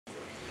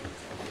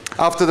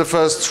After the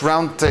first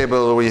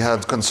roundtable we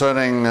had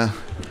concerning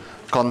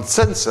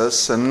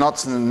consensus, and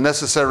not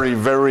necessarily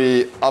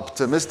very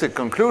optimistic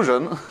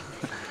conclusion,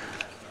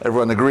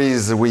 everyone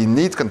agrees we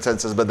need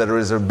consensus, but there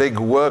is a big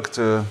work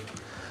to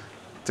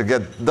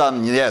get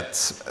done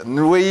yet.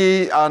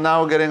 We are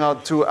now getting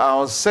out to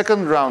our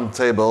second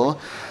roundtable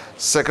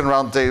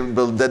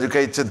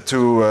dedicated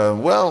to,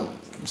 well,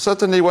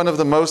 certainly one of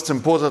the most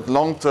important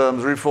long-term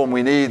reform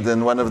we need,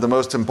 and one of the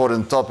most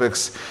important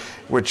topics,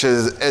 which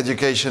is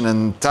education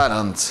and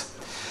talent.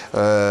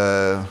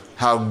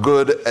 How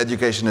good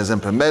education is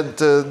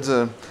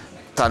implemented,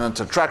 talent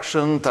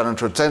attraction,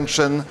 talent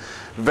retention,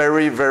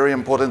 very, very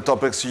important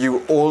topics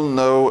you all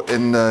know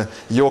in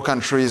your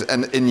countries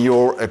and in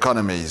your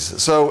economies.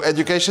 So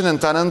education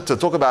and talent, to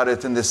talk about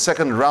it in this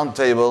second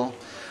roundtable,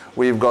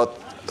 we've got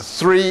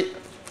 3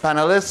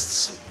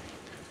 panelists,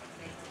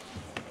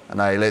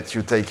 and I let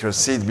you take your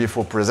seat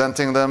before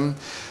presenting them.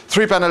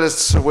 3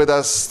 panelists with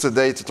us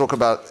today to talk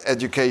about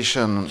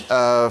education.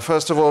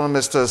 First of all,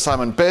 Mr.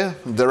 Simon Pei,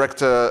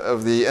 Director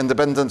of the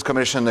Independent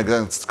Commission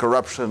Against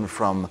Corruption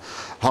from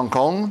Hong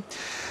Kong.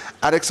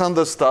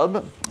 Alexander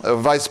Stubb,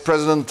 Vice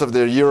President of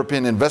the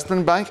European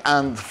Investment Bank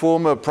and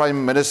former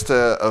Prime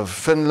Minister of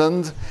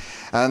Finland.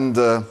 And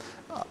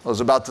I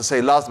was about to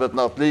say last but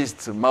not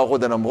least, Mauro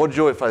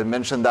Dell'Ambrogio. If I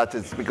mention that,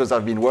 it's because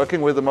I've been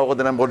working with Mauro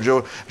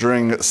Dell'Ambrogio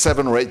during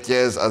 7 or 8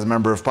 years as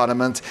Member of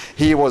Parliament.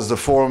 He was the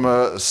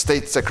former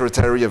State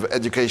Secretary of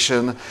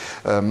Education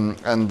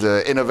and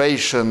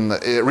Innovation,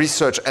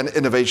 Research and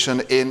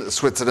Innovation in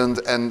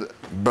Switzerland and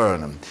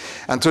Bern.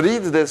 And to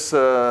lead this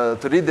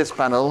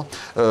panel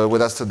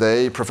with us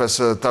today,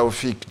 Professor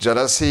Tawfik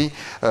Jelassi.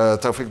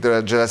 Tawfik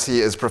Jelassi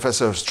is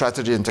Professor of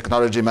Strategy and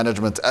Technology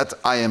Management at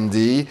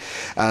IMD.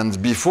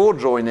 And before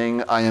joining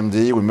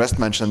IMD, we must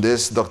mention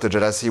this, Dr.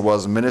 Jelassi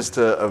was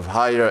Minister of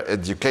Higher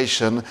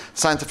Education,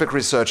 Scientific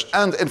Research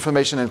and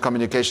Information and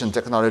Communication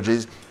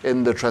Technologies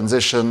in the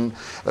transition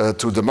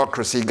to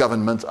democracy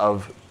government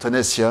of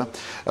Tunisia.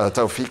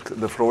 Tawfik,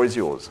 the floor is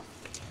yours.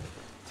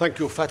 Thank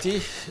you,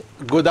 Fatih.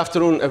 Good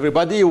afternoon,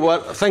 everybody.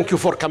 Well, thank you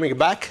for coming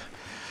back.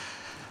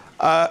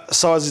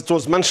 So as it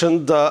was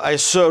mentioned, I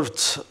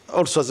served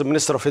also as the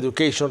Minister of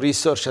Education,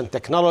 Research and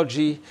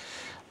Technology.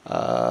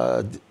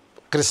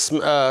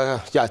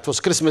 It was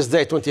Christmas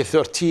Day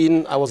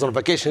 2013. I was on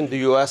vacation in the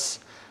US.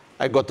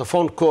 I got a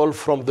phone call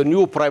from the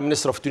new Prime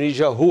Minister of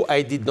Tunisia, who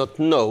I did not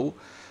know,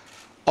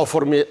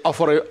 offering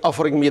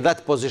me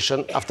that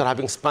position after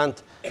having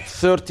spent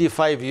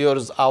 35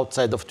 years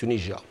outside of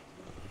Tunisia.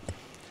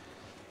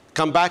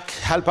 Come back,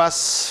 help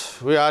us.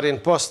 We are in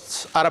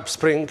post-Arab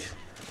Spring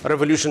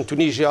Revolution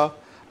Tunisia.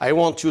 I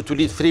want you to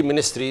lead 3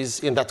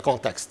 ministries in that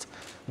context.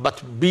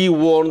 But be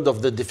warned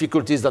of the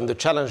difficulties and the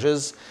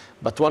challenges.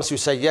 But once you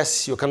say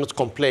yes, you cannot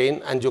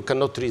complain and you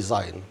cannot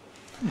resign.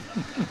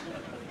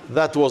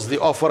 That was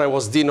the offer. I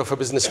was Dean of a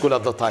business school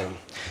at the time.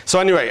 So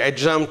anyway, I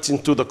jumped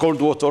into the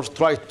cold water,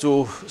 tried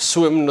to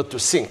swim, not to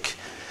sink.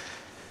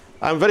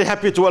 I'm very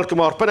happy to welcome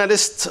our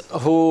panelists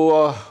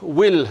who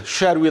will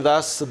share with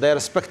us their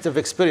respective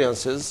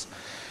experiences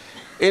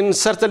in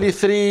certainly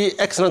 3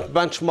 excellent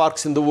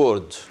benchmarks in the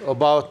world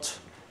about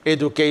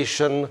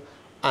education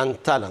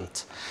and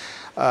talent.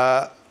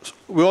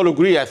 We all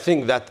agree, I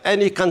think, that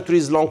any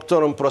country's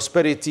long-term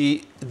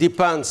prosperity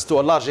depends to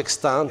a large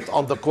extent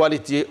on the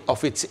quality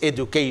of its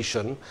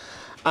education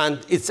and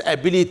its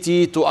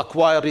ability to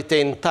acquire,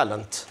 retain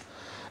talent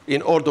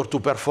in order to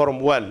perform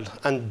well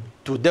and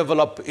to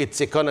develop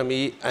its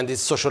economy and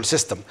its social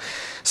system.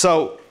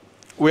 So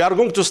we are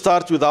going to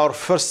start with our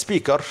first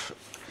speaker,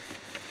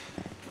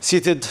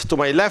 seated to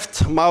my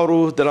left,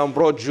 Mauro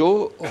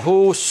Dell'Ambrogio,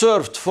 who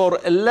served for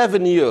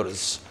 11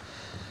 years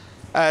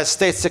as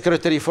State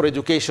Secretary for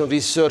Education,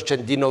 Research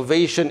and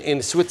Innovation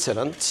in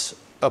Switzerland,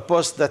 a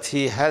post that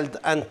he held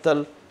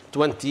until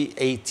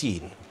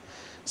 2018.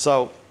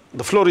 So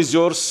the floor is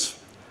yours.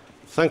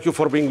 Thank you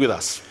for being with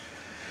us.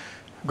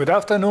 Good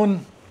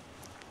afternoon.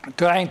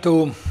 Trying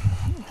to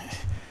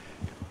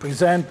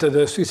present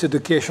the Swiss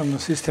education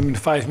system in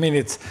 5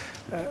 minutes.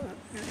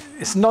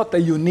 It's not a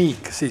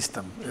unique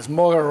system. It's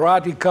more a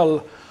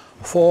radical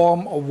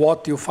form of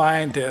what you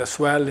find as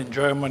well in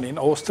Germany, in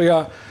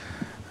Austria.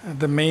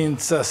 The main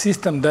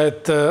system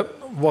that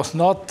was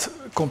not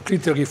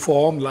completely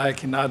reformed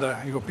like in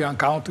other European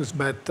countries,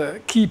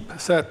 but keep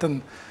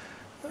certain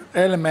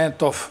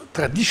element of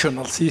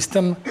traditional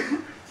system,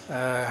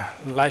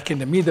 like in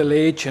the Middle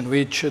Age, in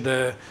which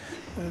the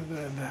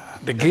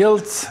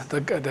guilds,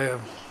 the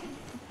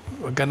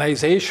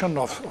organization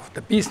of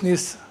the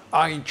business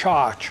are in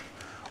charge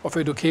of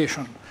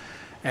education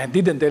and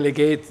didn't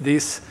delegate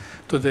this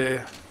to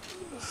the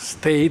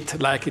state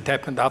like it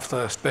happened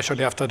after,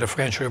 especially after the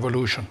French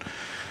Revolution.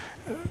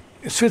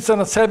 In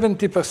Switzerland,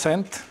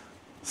 70%,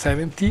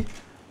 70,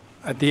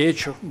 at the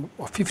age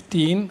of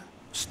 15,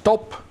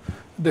 stop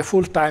the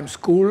full-time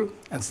school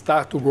and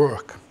start to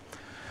work.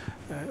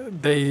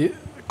 They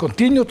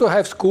continue to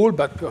have school,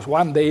 but it was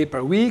 1 day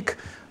per week,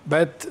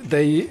 but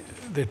they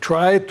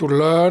try to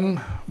learn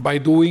by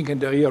doing in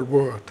the real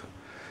world.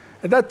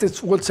 And that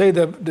is, we'll say,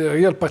 the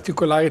real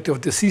particularity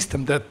of the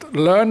system, that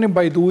learning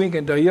by doing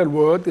in the real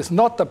world is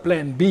not a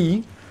plan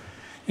B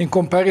in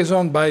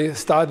comparison by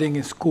studying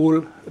in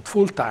school at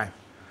full time.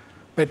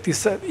 But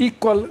it's an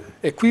equal,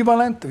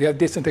 equivalent. We have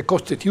this in the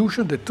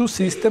Constitution, the two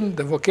systems,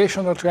 the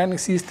vocational training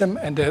system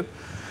and the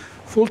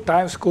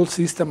full-time school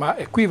system are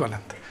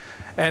equivalent.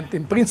 And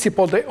in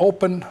principle, they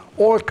open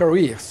all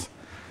careers.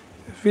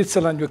 In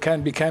Switzerland, you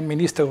can become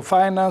Minister of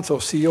Finance or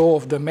CEO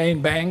of the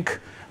main bank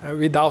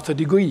without a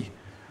degree.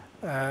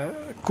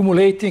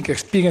 Accumulating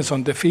experience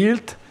on the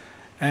field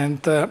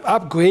and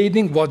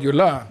upgrading what you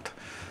learned.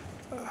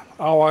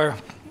 Our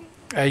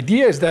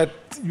idea is that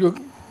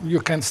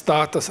you can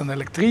start as an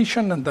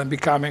electrician and then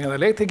becoming an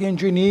electric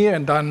engineer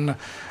and then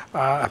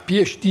a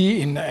PhD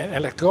in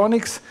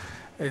electronics.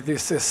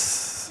 This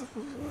is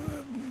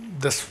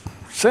the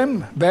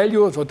same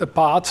value of the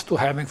path to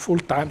having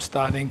full-time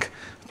studying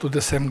to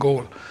the same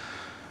goal.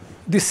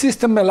 This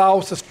system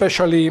allows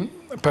especially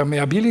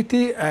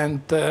permeability,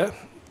 and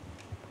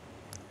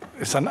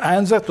it's an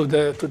answer to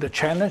the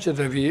challenge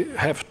that we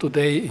have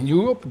today in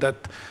Europe, that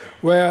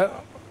where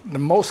the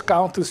most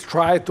countries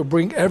try to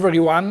bring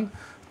everyone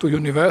to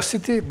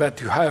university,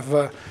 but you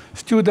have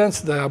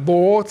students that are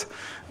bored,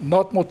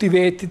 not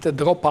motivated, they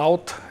drop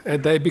out,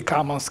 and they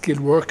become unskilled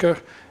worker,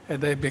 and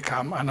they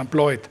become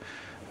unemployed.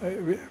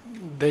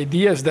 The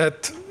idea is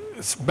that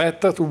it's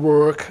better to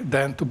work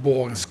than to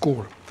bore in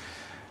school.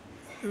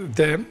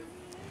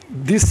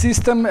 This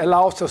system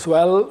allows as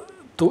well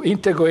to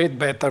integrate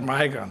better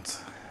migrants.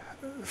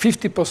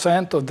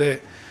 50% of the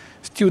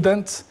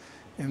students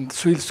in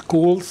Swiss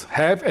schools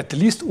have at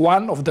least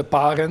one of the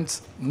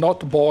parents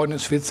not born in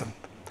Switzerland.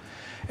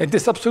 And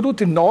it's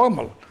absolutely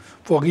normal,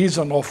 for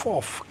reason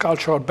of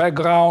cultural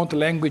background,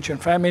 language,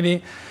 and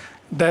family,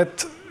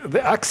 that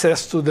the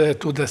access to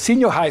the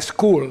senior high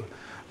school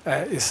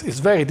is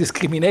very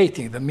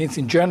discriminating. That means,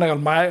 in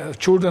general,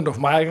 children of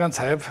migrants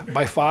have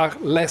by far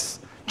less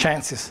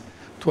chances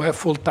to have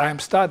full-time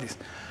studies.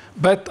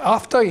 But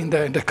after in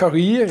the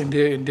career,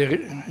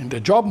 in the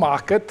job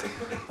market,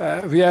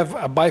 we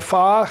have by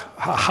far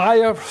a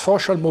higher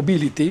social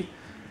mobility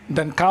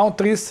than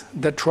countries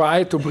that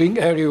try to bring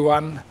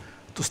everyone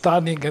to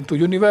studying and to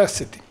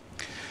university.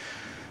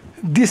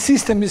 This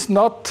system is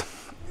not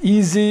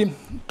easy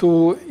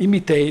to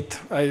imitate.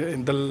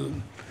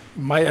 In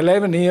my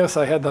 11 years,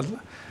 I had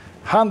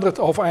 100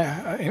 of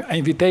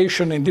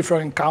invitations in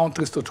different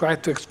countries to try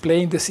to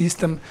explain the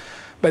system.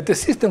 But the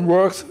system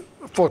works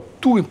for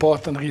two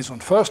important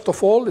reasons. First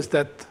of all is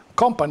that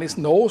companies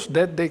know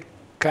that they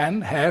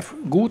can have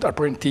good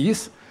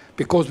apprentices,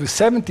 because with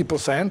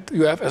 70%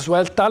 you have as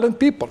well talent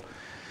people.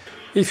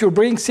 If you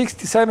bring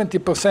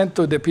 60–70%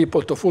 of the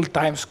people to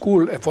full-time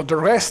school, and for the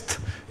rest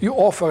you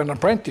offer an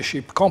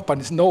apprenticeship,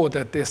 companies know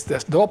that there's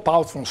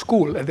dropout from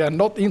school and they are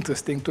not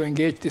interested to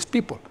engage these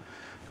people.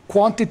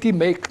 Quantity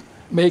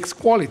makes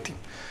quality.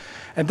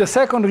 And the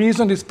second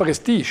reason is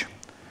prestige.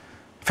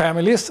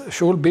 Families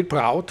should be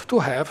proud to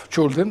have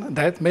children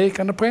that make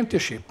an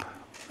apprenticeship.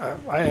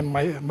 I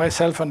am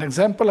myself an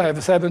example. I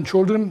have 7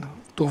 children,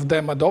 2 of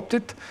them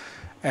adopted,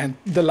 and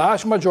the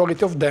large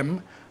majority of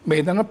them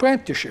made an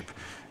apprenticeship.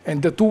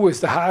 And the 2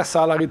 with the highest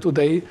salary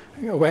today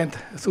went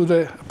through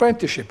the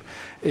apprenticeship.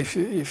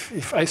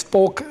 If I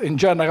spoke in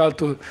general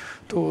to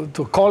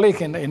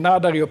colleagues in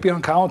other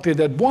European countries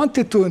that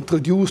wanted to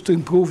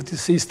improve the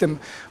system,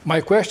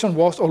 my question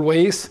was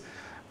always,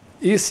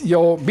 is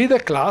your middle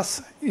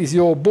class, is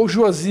your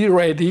bourgeoisie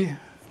ready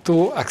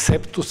to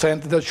accept to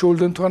send their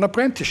children to an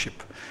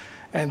apprenticeship?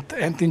 And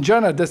in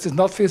general, this is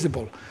not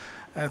feasible.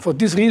 And for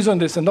this reason,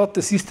 this is not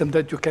the system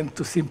that you can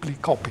simply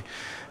copy.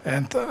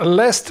 And a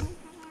last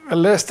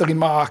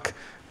remark,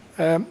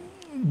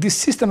 this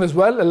system as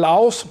well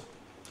allows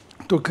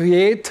to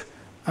create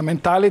a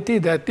mentality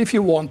that if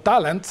you want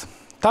talent,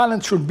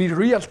 talent should be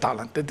real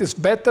talent. It is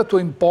better to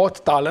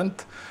import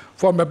talent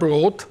from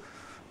abroad,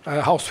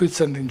 how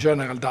Switzerland in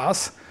general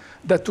does,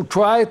 than to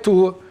try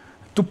to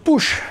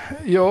push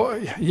your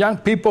young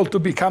people to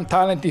become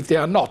talented if they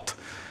are not.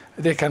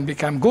 They can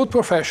become good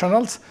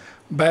professionals,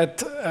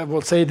 but I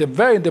will say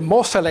the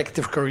most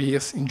selective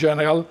careers in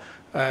general,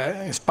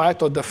 in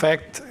spite of the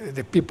fact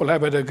that people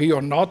have a degree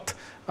or not,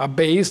 are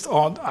based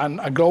on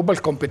a global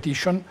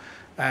competition.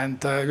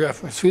 And you have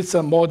in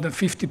Switzerland more than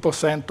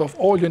 50% of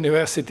all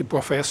university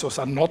professors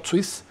are not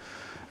Swiss.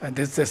 And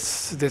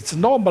that's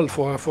normal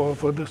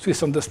for the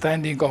Swiss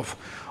understanding of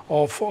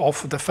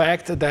the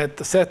fact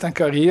that certain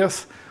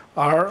careers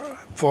are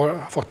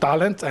for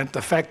talent, and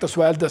the fact as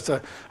well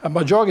that a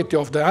majority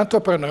of the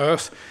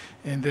entrepreneurs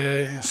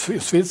in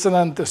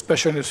Switzerland,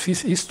 especially in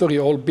Swiss history,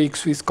 all big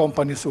Swiss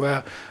companies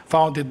were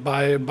founded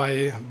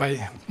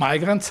by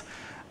migrants.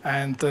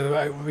 And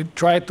we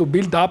try to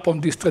build up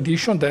on this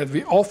tradition that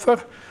we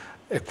offer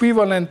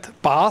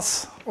equivalent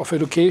paths of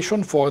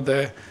education for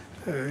the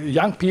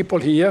young people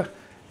here,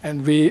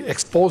 and we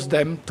expose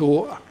them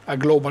to a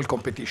global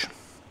competition.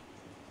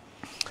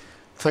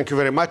 Thank you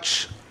very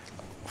much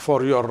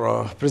for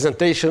your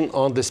presentation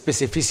on the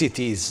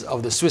specificities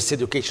of the Swiss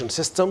education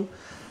system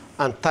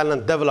and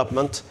talent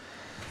development.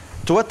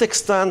 To what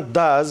extent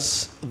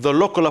does the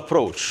local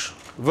approach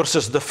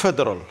versus the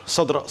federal,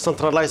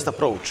 centralized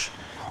approach,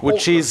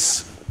 which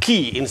is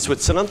key in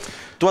Switzerland,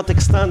 to what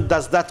extent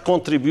does that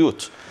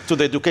contribute to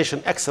the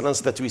education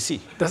excellence that we see?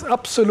 There's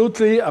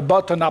absolutely a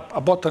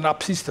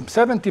bottom-up system.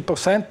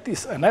 70%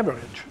 is an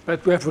average.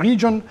 But we have a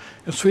region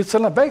in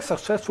Switzerland, a very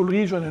successful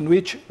region in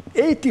which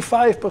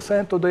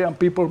 85% of the young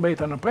people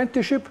made an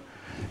apprenticeship.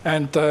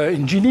 And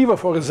in Geneva,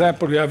 for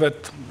example, we have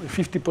at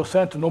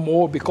 50%, no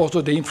more, because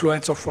of the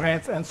influence of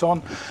France and so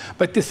on.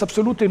 But it's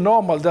absolutely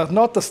normal. There's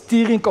not a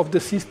steering of the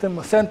system,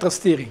 a central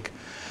steering.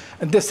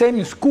 And the same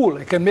in school.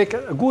 I can make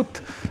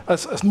a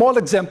small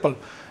example.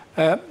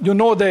 You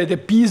know the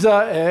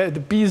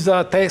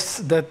PISA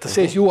test that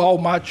says you how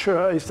much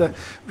is the.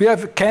 We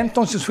have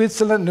cantons in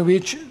Switzerland in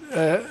which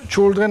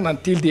children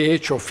until the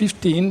age of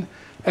 15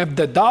 have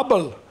the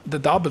double,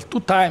 2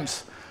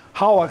 times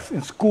hours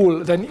in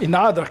school than in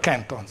other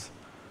cantons.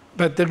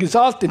 But the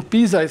result in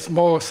PISA is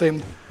more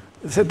same.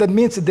 So that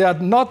means there are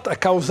not a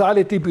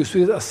causality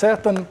between a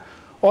certain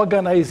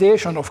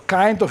organization of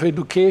kind of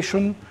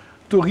education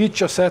to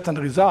reach a certain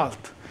result.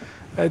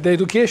 The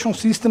education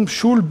system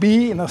should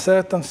be in a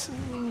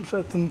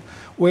certain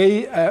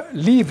way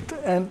lived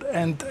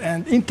and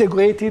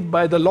integrated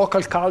by the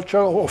local culture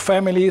of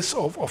families,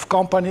 of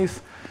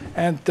companies.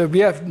 And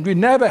we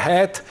never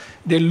had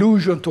the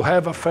illusion to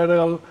have a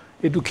federal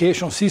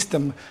education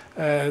system.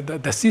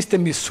 The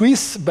system is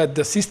Swiss, but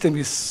the system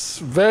is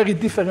very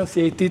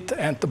differentiated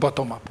and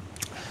bottom-up.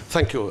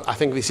 Thank you. I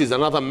think this is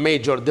another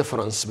major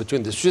difference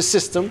between the Swiss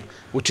system,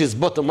 which is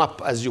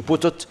bottom-up, as you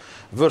put it,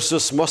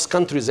 versus most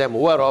countries I'm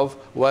aware of,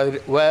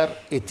 where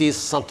it is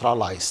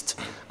centralized.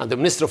 And the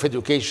Minister of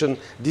Education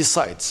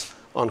decides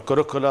on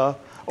curricula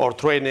or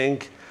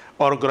training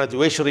or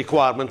graduation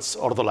requirements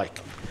or the like.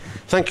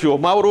 Thank you,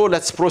 Mauro.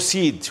 Let's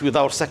proceed with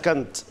our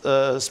second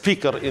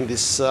speaker in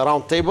this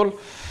round table,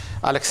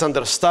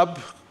 Alexander Stubb,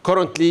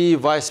 currently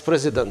Vice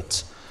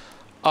President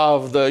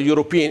of the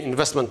European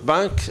Investment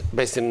Bank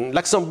based in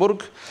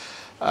Luxembourg.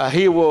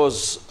 He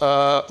was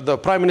the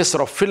Prime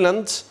Minister of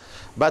Finland,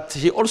 but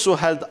he also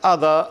held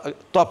other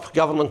top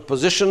government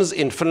positions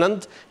in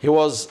Finland. He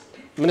was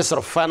Minister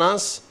of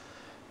Finance,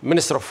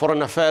 Minister of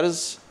Foreign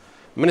Affairs,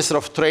 Minister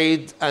of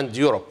Trade and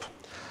Europe.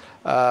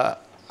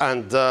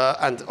 And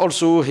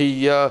also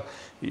he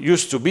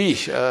used to be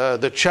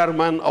the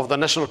chairman of the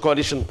National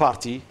Coalition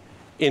Party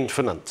in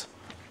Finland.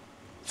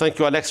 Thank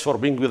you, Alex, for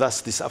being with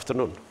us this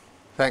afternoon.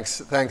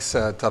 Thanks,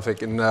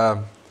 Tawfik.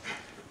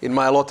 In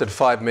my allotted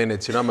 5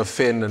 minutes, I'm a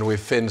Finn, and we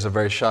Finns are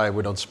very shy.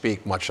 We don't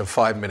speak much, and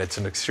 5 minutes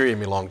is an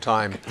extremely long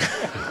time.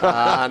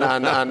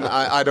 And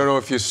I don't know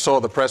if you saw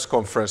the press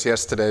conference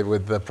yesterday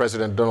with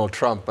President Donald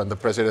Trump and the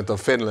President of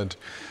Finland.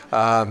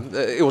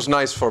 It was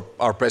nice for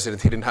our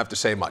president. He didn't have to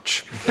say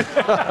much.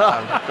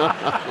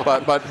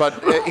 But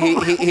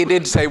he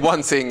did say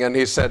one thing, and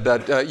he said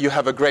that you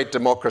have a great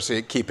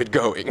democracy, keep it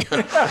going.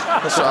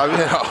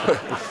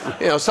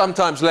 So,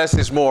 sometimes less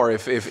is more,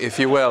 if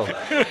you will.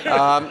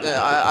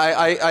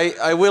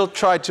 I will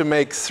try to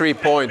make 3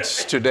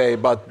 points today,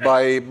 but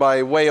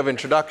by way of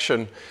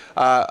introduction,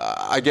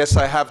 I guess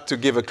I have to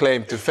give a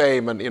claim to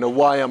fame. And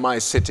why am I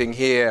sitting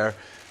here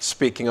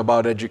speaking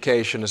about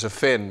education as a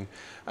Finn?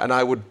 And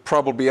I would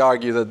probably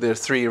argue that there are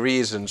 3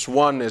 reasons.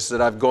 One is that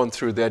I've gone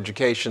through the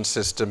education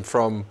system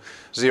from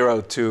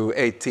 0 to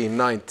 18,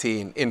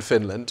 19 in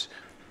Finland.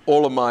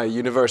 All of my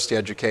university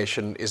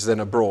education is then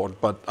abroad,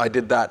 but I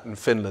did that in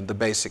Finland, the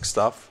basic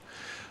stuff.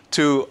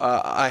 2,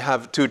 I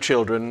have 2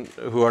 children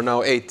who are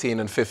now 18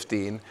 and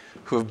 15,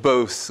 who have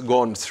both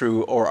gone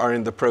through or are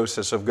in the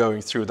process of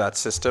going through that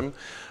system.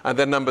 And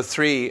then number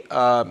 3,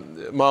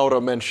 Mauro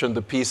mentioned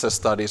the PISA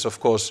studies. Of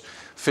course,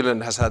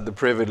 Finland has had the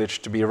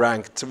privilege to be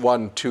ranked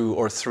 1, 2,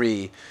 or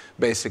 3,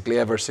 basically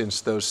ever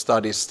since those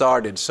studies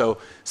started. So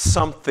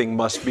something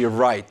must be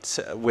right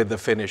with the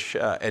Finnish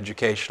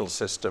educational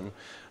system.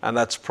 And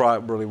that's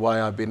probably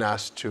why I've been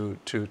asked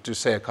to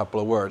say a couple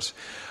of words.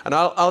 And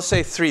I'll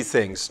say 3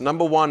 things.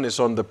 Number 1 is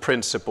on the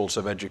principles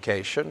of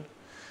education.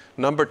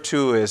 Number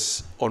 2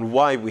 is on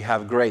why we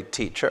have great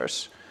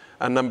teachers.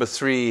 And number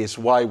 3 is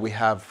why we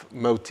have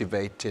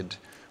motivated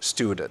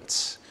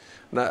students.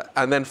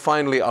 And then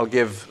finally, I'll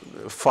give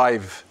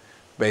 5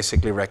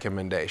 basically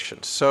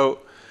recommendations. So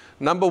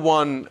number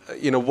 1,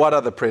 what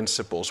are the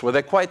principles? Well,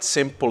 they're quite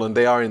simple, and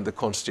they are in the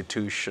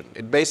Constitution.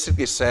 It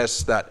basically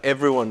says that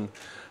everyone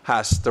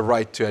has the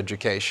right to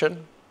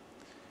education.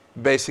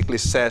 Basically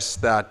says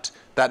that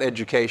that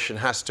education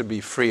has to be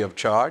free of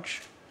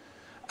charge.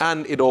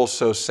 And it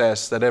also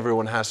says that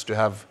everyone has to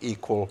have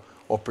equal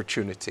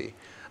opportunity.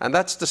 And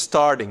that's the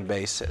starting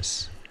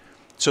basis.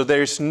 So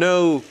there is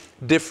no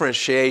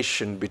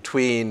differentiation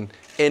between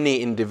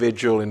any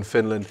individual in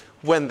Finland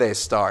when they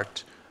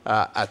start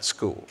at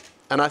school.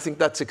 And I think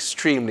that's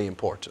extremely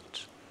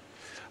important.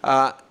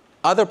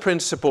 Other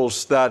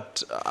principles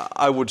that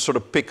I would sort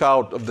of pick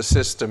out of the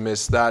system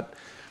is that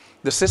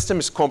the system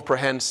is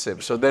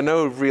comprehensive, so there are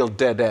no real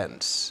dead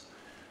ends.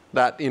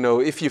 That,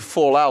 if you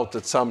fall out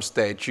at some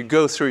stage, you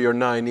go through your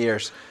 9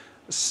 years,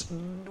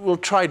 we'll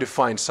try to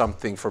find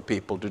something for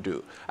people to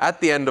do. At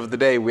the end of the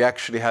day, we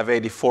actually have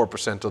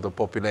 84% of the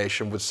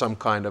population with some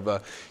kind of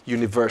a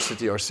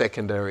university or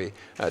secondary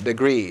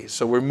degree.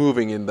 So we're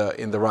moving in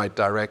the right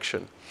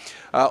direction.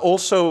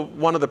 Also,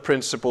 one of the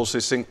principles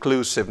is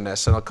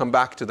inclusiveness, and I'll come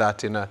back to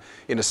that in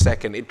a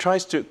second. It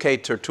tries to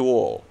cater to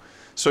all.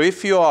 So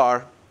if you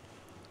are,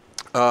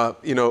 a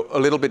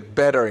little bit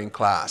better in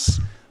class,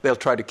 they'll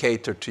try to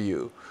cater to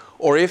you.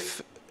 Or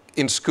if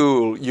in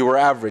school you were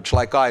average,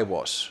 like I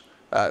was,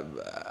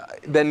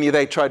 then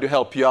they try to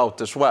help you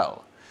out as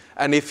well.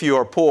 And if you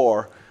are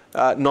poor,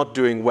 not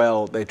doing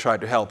well, they try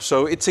to help.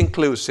 So it's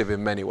inclusive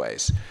in many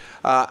ways.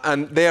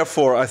 And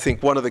therefore, I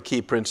think one of the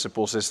key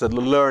principles is that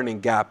the learning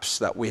gaps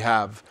that we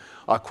have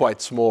are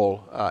quite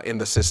small in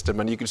the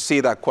system. And you can see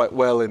that quite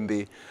well in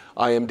the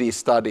IMD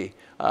study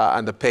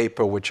and the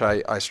paper, which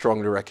I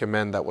strongly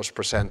recommend, that was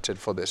presented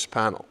for this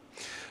panel.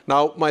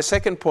 Now, my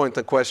second point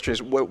and question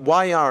is,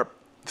 why are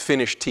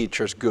Finnish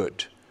teachers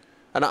good?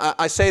 And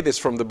I say this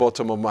from the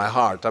bottom of my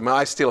heart. I mean,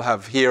 I still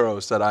have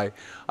heroes that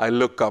I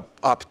look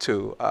up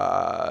to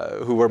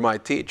who were my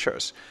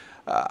teachers.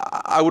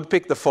 I would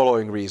pick the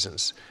following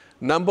reasons.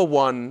 Number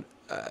one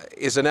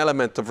is an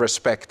element of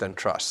respect and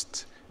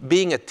trust.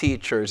 Being a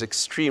teacher is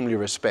extremely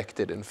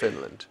respected in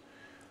Finland.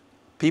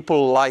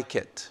 People like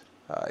it.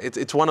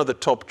 It's one of the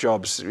top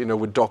jobs,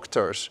 with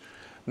doctors,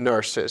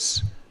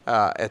 nurses,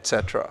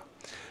 etc.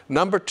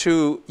 Number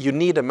two, you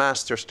need a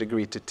master's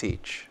degree to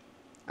teach.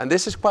 And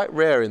this is quite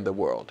rare in the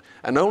world.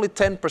 And only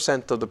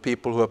 10% of the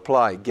people who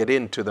apply get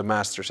into the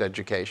master's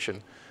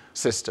education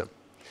system.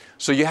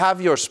 So you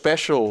have your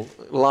special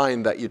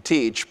line that you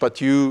teach,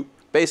 but you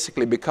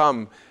basically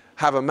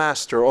have a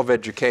master of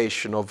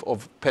education,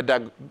 of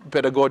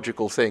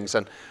pedagogical things.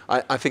 And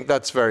I think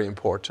that's very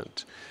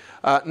important.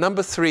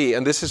 Number three,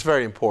 and this is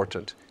very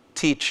important,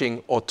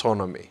 teaching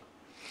autonomy.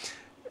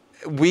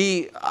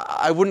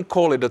 I wouldn't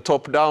call it a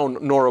top-down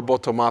nor a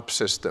bottom-up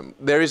system.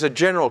 There is a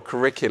general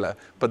curricula,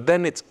 but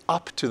then it's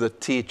up to the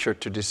teacher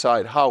to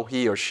decide how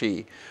he or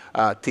she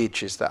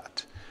teaches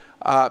that.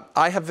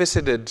 I have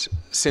visited,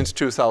 since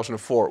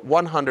 2004,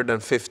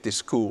 150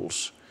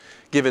 schools,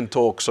 given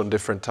talks on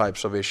different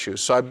types of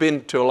issues. So I've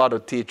been to a lot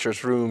of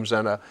teachers' rooms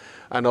and a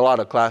lot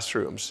of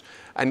classrooms.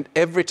 And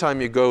every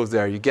time you go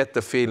there, you get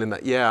the feeling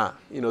that,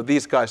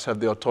 these guys have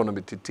the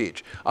autonomy to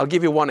teach. I'll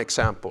give you one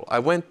example. I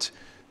went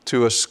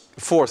to a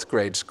 4th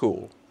grade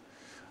school.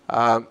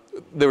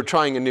 They were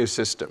trying a new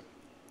system.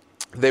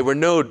 There were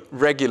no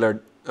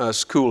regular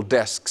school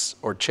desks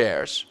or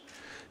chairs.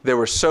 There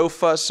were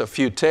sofas, a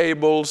few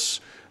tables,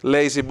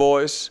 lazy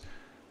boys.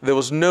 There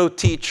was no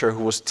teacher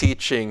who was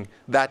teaching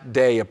that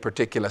day a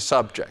particular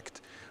subject.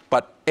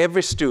 But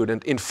every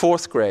student in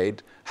 4th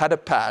grade had a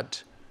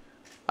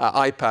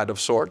iPad of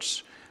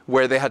sorts,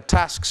 where they had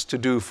tasks to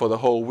do for the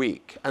whole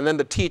week. And then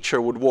the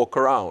teacher would walk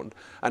around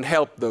and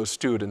help those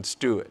students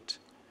do it.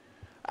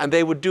 And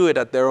they would do it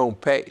at their own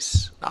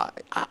pace.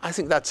 I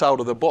think that's out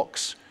of the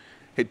box.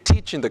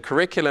 Teaching the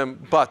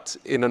curriculum, but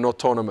in an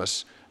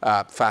autonomous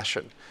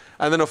fashion.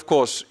 And then, of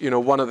course,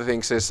 one of the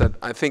things is that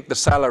I think the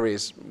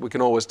salaries, we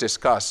can always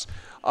discuss,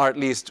 are at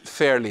least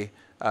fairly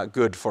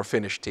good for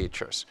Finnish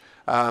teachers.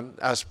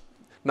 As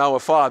now a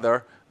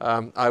father,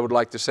 I would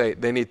like to say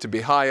they need to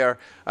be higher.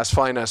 As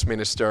finance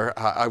minister,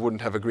 I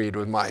wouldn't have agreed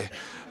with my,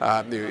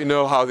 you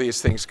know how these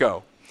things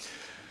go.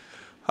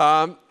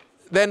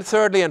 Then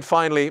thirdly and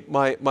finally,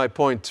 my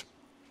point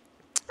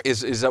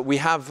is that we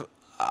have,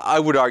 I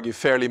would argue,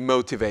 fairly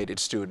motivated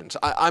students.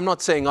 I'm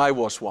not saying I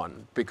was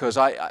one, because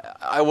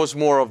I was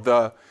more of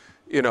the,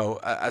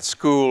 at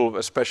school,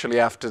 especially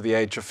after the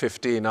age of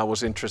 15, I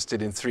was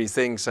interested in 3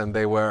 things, and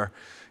they were,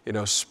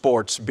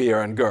 sports,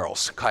 beer, and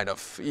girls, kind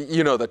of,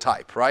 the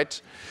type,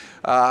 right?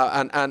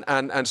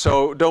 And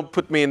so don't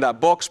put me in that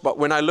box, but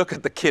when I look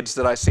at the kids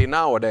that I see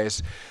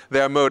nowadays,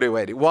 they're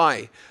motivated.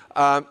 Why?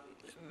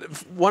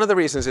 One of the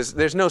reasons is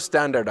there's no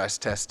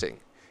standardized testing.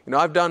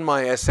 I've done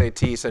my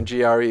SATs and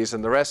GREs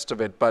and the rest of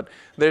it, but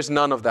there's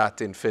none of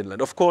that in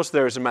Finland. Of course,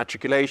 there is a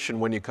matriculation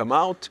when you come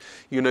out.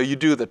 You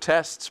do the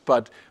tests,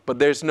 but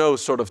there's no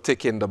sort of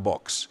tick in the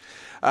box.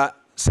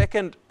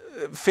 Second,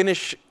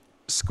 Finnish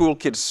school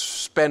kids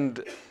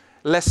spend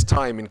less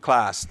time in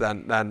class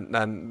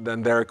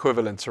than their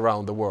equivalents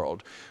around the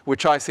world,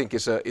 which I think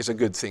is a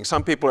good thing.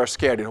 Some people are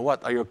scared.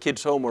 What, are your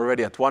kids home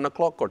already at 1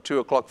 o'clock or 2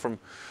 o'clock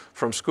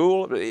from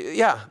school?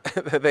 Yeah,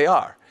 they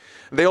are.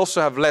 They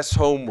also have less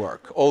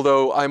homework,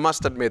 although I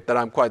must admit that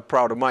I'm quite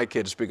proud of my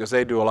kids because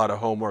they do a lot of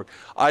homework.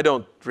 I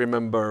don't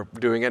remember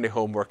doing any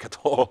homework at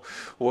all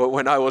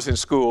when I was in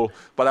school,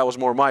 but that was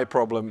more my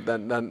problem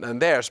than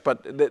theirs.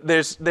 But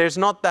there's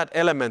not that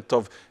element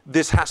of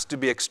this has to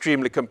be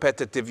extremely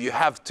competitive. You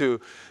have to,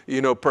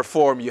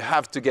 perform. You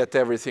have to get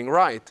everything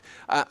right.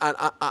 And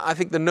I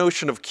think the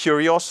notion of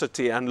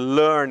curiosity and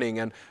learning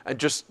and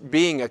just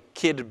being a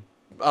kid,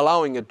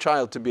 allowing a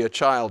child to be a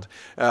child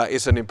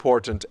is an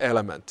important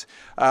element.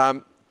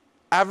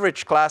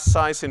 Average class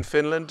size in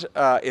Finland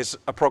is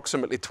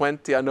approximately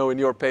 20. I know in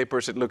your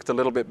papers it looked a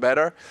little bit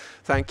better,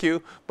 thank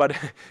you, but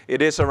it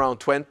is around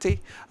 20.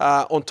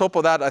 On top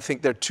of that, I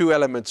think there are two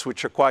elements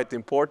which are quite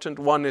important.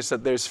 One is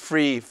that there's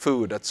free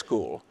food at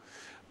school.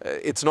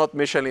 It's not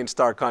Michelin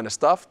star kind of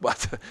stuff,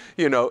 but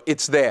you know,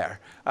 it's there.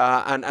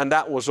 And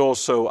that was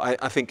also,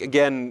 I think,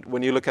 again,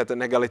 when you look at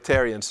an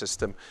egalitarian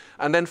system.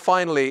 And then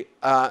finally,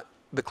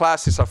 the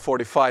classes are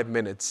 45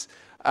 minutes.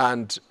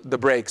 And the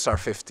breaks are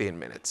 15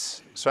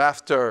 minutes. So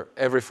after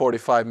every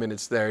 45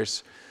 minutes,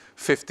 there's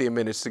 15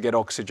 minutes to get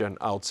oxygen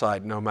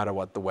outside, no matter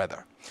what the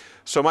weather.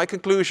 So my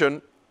conclusion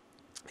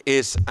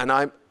is, and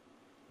I'm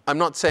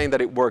not saying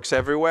that it works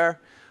everywhere,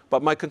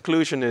 but my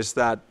conclusion is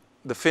that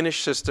the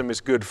Finnish system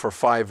is good for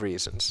 5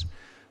 reasons.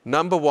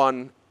 Number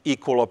 1,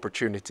 equal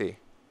opportunity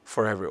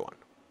for everyone.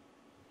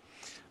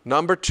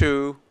 Number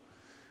 2,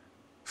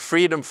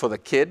 freedom for the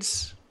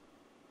kids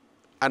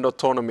and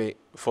autonomy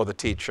for the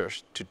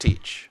teachers to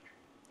teach.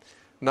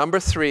 Number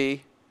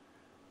 3,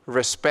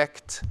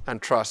 respect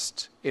and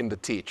trust in the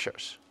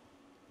teachers.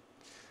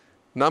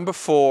 Number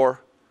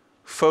 4,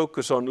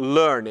 focus on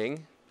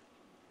learning,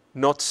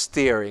 not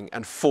steering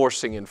and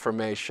forcing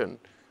information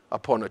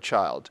upon a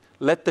child.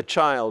 Let the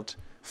child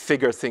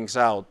figure things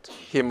out,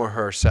 him or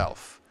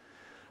herself.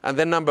 And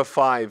then number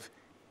 5,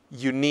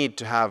 you need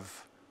to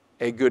have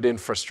a good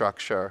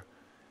infrastructure,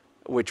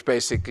 which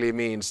basically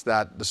means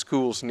that the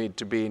schools need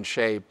to be in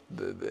shape,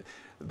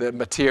 the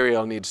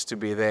material needs to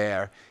be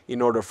there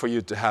in order for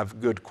you to have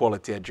good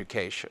quality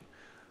education.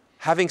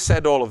 Having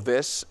said all of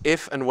this,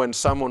 if and when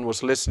someone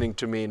was listening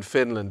to me in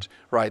Finland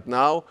right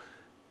now,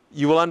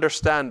 you will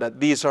understand that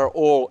these are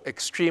all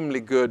extremely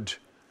good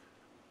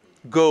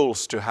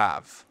goals to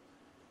have.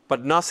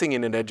 But nothing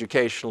in an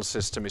educational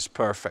system is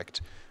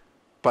perfect.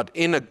 But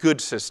in a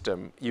good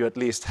system, you at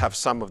least have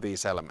some of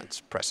these elements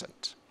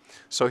present.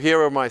 So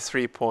here are my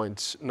 3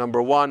 points.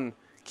 Number 1,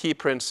 key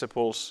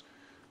principles.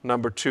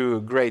 Number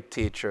 2, great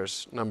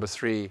teachers. Number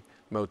 3,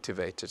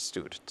 motivated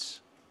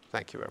students.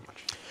 Thank you very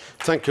much.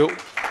 Thank you.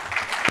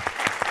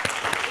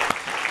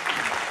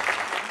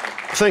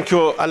 Thank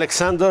you,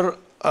 Alexander.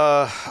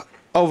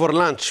 Over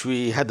lunch,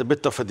 we had a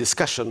bit of a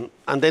discussion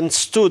and then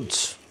stood,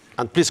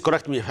 and please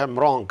correct me if I'm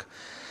wrong,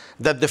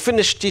 that the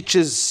Finnish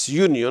Teachers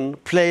Union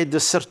played a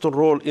certain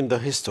role in the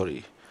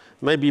history,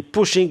 maybe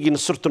pushing in a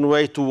certain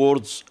way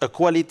towards a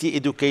quality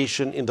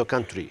education in the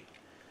country.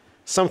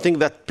 Something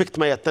that piqued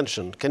my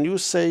attention. Can you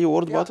say a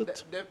word about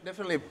it?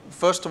 Definitely.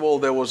 First of all,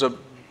 there was a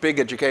big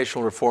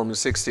educational reform in the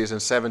 60s and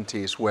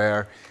 70s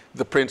where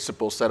the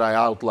principles that I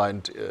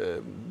outlined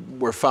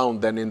were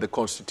found then in the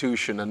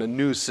Constitution, and a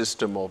new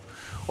system of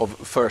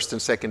first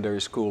and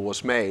secondary school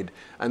was made.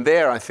 And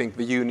there I think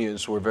the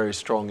unions were very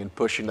strong in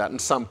pushing that, and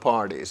some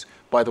parties,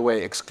 by the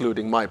way,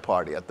 excluding my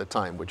party at the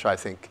time, which I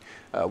think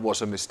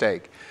was a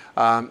mistake.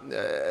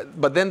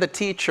 But then the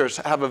teachers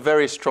have a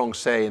very strong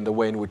say in the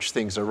way in which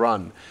things are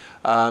run.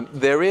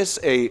 There is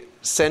a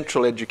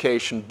central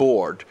education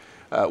board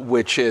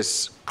which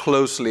is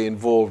closely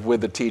involved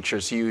with the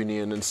teachers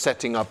union and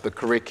setting up the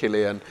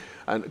curriculum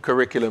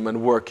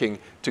and working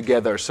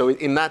together. So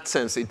in that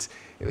sense,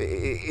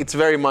 it's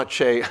very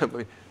much a,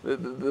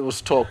 there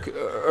was talk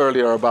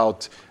earlier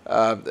about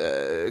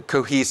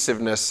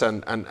cohesiveness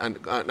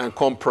and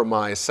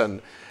compromise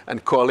and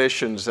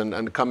coalitions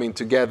and coming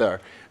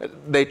together.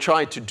 They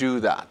try to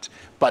do that.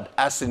 But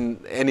as in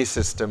any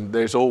system,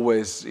 there's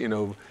always, you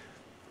know,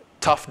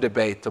 tough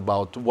debate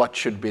about what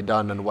should be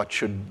done and what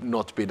should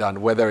not be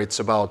done, whether it's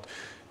about,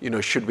 you know,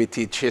 should we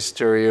teach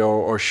history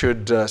or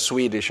should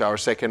Swedish, our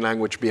second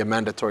language, be a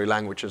mandatory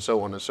language, and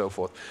so on and so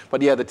forth.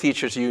 But yeah, the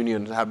teachers'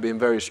 unions have been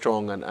very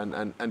strong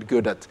and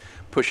good at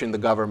pushing the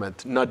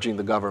government, nudging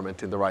the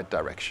government in the right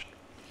direction.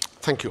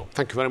 Thank you.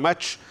 Thank you very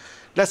much.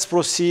 Let's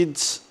proceed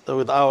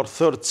with our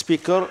third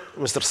speaker,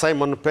 Mr.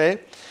 Simon Pei,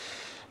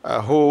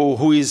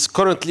 who is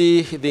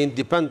currently the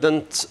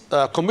independent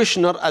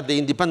commissioner at the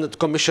Independent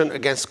Commission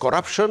Against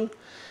Corruption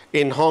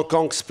in Hong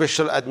Kong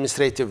Special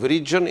Administrative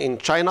Region in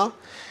China.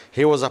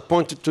 He was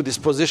appointed to this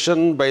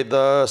position by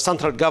the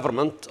central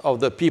government of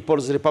the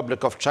People's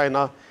Republic of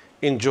China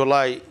in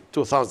July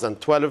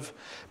 2012.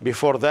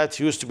 Before that,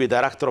 he used to be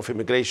Director of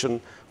Immigration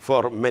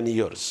for many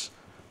years.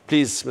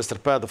 Please, Mr.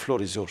 Pei, the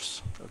floor is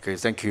yours. Okay,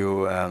 thank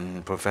you,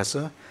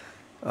 Professor.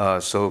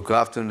 So good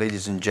afternoon,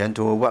 ladies and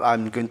gentlemen. What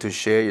I'm going to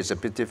share is a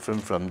bit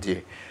different from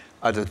the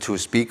other two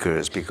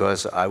speakers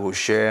because I will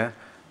share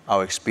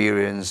our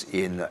experience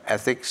in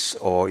ethics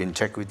or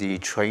integrity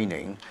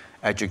training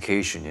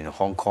education in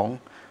Hong Kong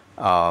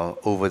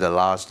over the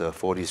last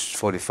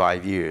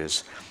 45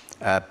 years.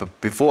 But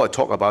before I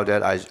talk about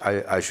that,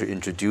 I should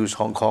introduce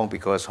Hong Kong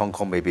because Hong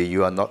Kong maybe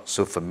you are not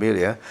so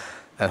familiar.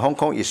 And Hong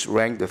Kong is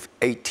ranked the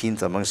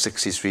 18th among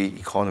 63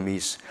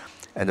 economies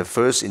and the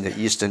first in the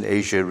Eastern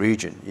Asia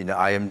region in the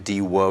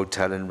IMD World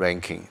Talent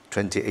Ranking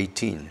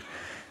 2018.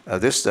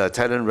 This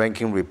talent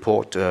ranking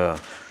report,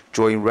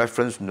 drawing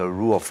reference from the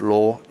Rule of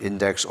Law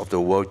Index of the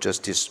World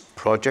Justice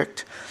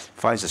Project,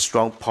 finds a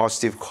strong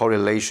positive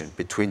correlation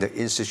between the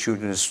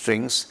institutional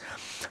strengths,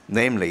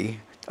 namely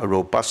a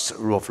robust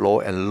rule of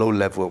law and low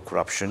level of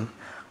corruption,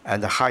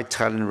 and a high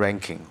talent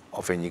ranking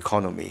of an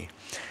economy.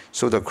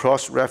 So the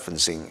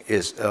cross-referencing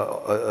is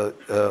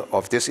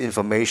of this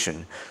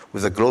information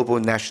with the global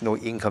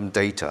national income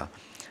data,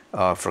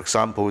 for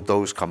example,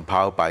 those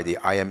compiled by the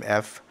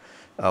IMF,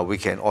 we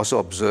can also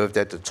observe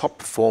that the top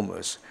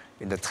performers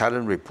in the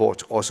talent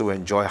report also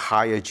enjoy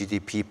higher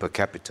GDP per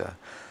capita.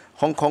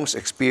 Hong Kong's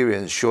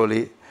experience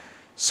surely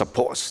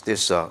supports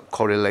this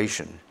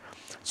correlation.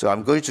 So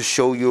I'm going to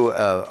show you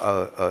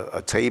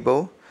a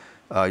table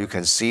you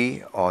can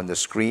see on the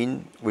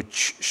screen,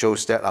 which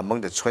shows that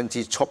among the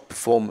 20 top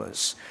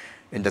performers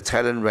in the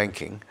talent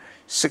ranking,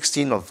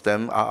 16 of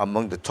them are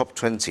among the top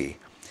 20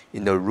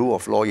 in the Rule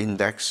of Law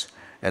Index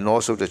and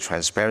also the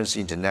Transparency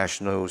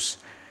International's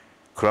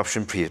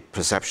Corruption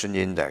Perception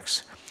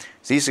Index.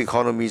 These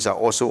economies are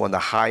also on the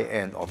high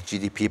end of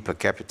GDP per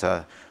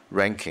capita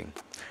ranking.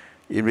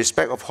 In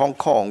respect of Hong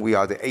Kong, we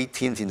are the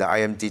 18th in the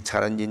IMD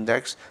Talent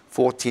Index,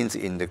 14th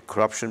in the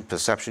Corruption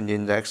Perception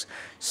Index,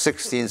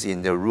 16th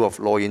in the Rule of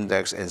Law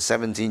Index, and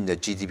 17th in the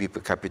GDP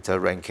per capita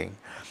ranking.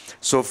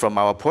 So from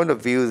our point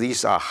of view,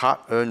 these are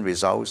hard-earned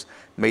results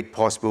made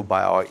possible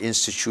by our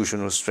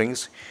institutional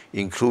strengths,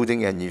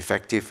 including an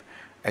effective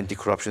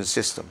anti-corruption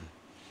system.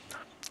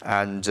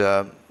 And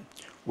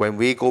when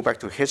we go back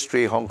to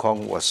history, Hong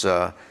Kong was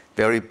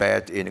very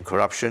bad in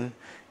corruption,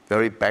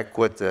 very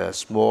backward,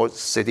 small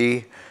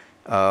city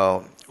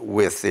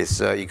with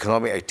its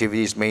economic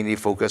activities mainly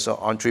focused on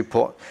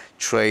entrepot,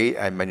 trade,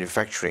 and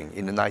manufacturing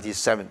in the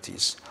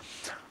 1970s.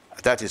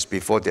 That is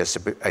before the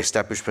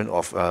establishment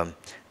of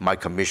my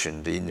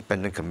commission, the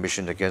Independent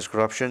Commission Against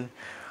Corruption.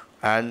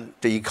 And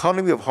the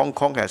economy of Hong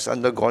Kong has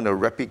undergone a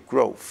rapid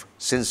growth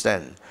since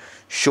then,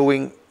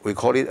 showing, we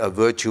call it a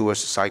virtuous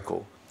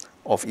cycle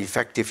of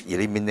effective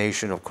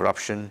elimination of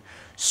corruption,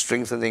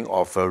 strengthening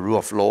of rule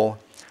of law,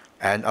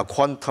 and a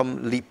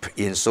quantum leap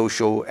in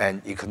social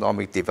and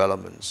economic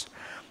developments.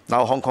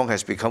 Now Hong Kong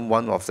has become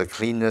one of the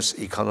cleanest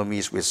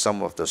economies with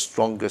some of the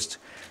strongest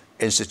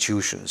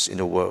institutions in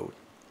the world.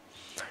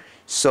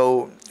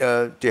 So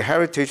the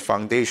Heritage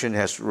Foundation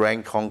has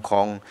ranked Hong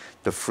Kong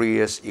the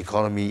freest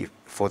economy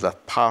for the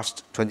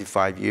past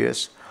 25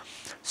 years.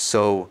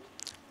 So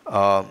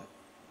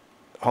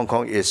Hong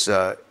Kong is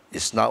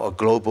now a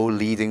global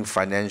leading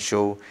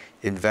financial,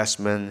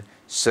 investment,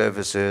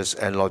 services,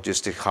 and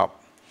logistic hub.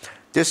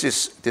 This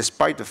is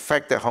despite the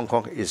fact that Hong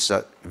Kong is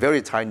a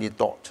very tiny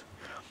dot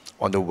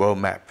on the world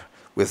map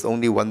with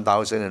only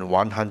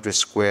 1,100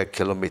 square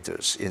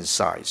kilometers in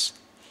size.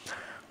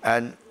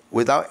 And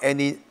without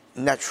any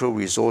natural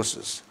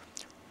resources,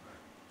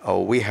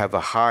 we have a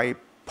high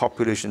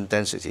population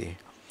density.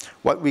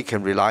 What we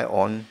can rely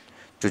on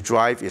to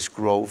drive its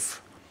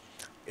growth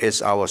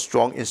is our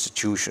strong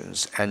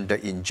institutions and the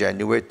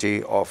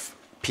ingenuity of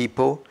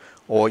people,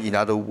 or in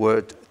other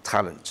words,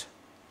 talent.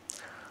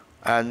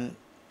 And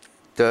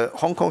the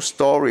Hong Kong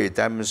story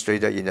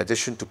demonstrated in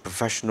addition to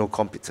professional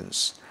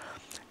competence,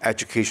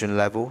 education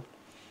level,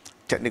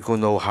 technical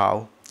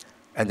know-how,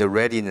 and the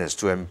readiness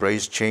to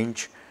embrace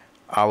change,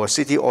 our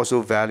city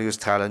also values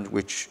talent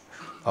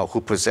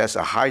who possess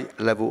a high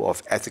level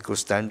of ethical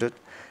standard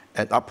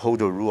and uphold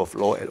the rule of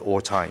law at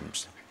all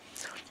times.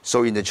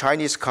 So in the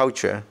Chinese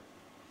culture,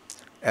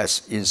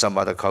 as in some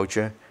other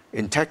culture,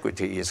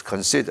 integrity is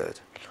considered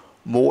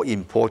more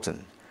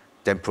important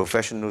than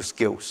professional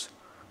skills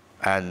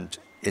and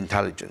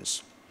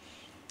intelligence.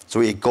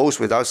 So it goes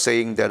without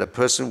saying that a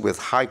person with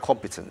high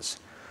competence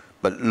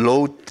but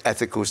low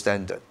ethical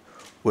standard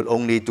will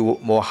only do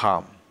more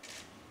harm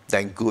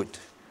than good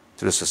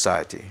to the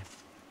society.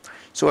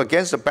 So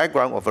against the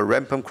background of a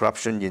rampant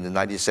corruption in the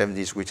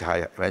 1970s, which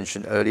I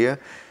mentioned earlier,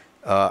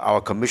 our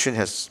commission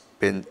has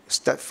been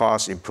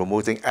steadfast in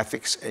promoting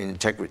ethics and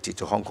integrity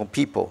to Hong Kong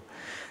people.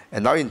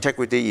 And now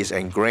integrity is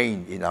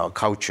ingrained in our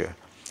culture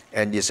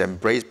and is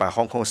embraced by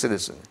Hong Kong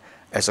citizens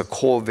as a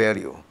core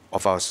value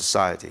of our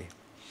society.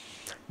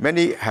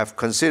 Many have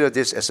considered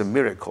this as a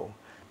miracle,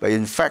 but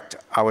in fact,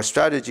 our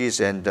strategies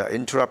and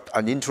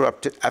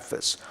uninterrupted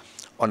efforts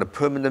on a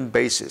permanent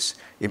basis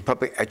in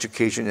public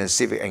education and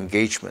civic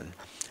engagement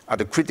are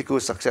the critical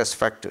success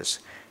factors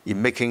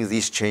in making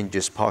these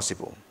changes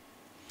possible.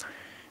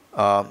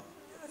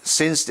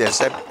 Since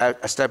the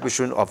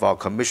establishment of our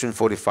commission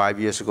 45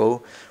 years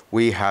ago,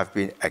 we have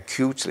been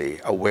acutely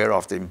aware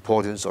of the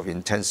importance of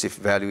intensive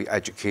value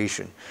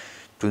education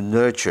to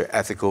nurture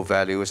ethical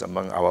values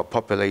among our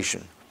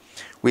population.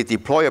 We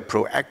deploy a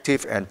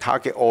proactive and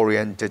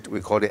target-oriented,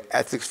 we call it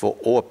ethics for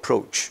all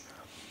approach,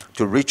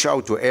 to reach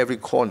out to every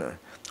corner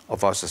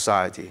of our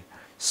society,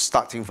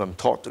 starting from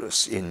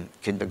toddlers in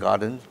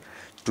kindergarten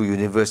to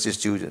university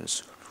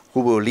students who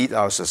will lead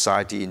our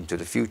society into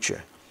the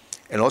future,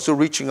 and also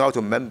reaching out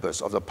to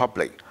members of the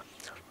public,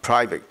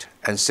 private,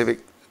 and civic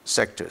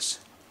sectors.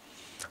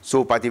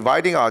 So by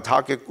dividing our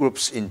target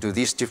groups into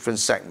these different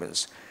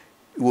segments,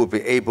 we will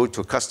be able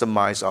to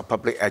customize our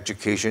public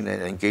education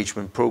and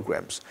engagement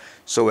programs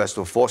so as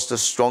to foster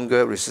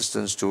stronger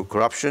resistance to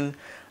corruption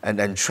and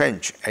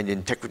entrench an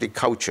integrity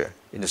culture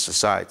in the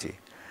society.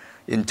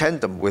 In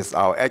tandem with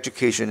our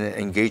education and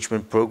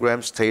engagement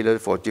programs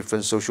tailored for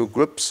different social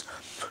groups,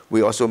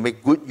 we also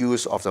make good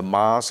use of the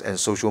mass and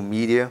social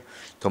media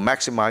to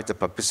maximize the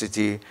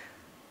publicity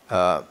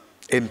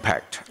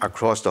impact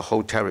across the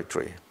whole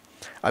territory.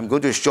 I'm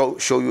going to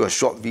show you a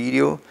short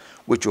video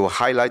which will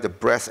highlight the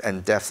breadth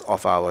and depth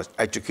of our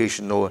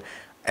educational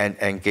and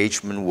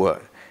engagement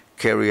work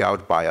carried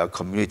out by our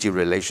Community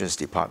Relations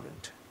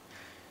Department.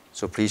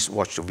 So please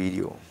watch the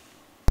video.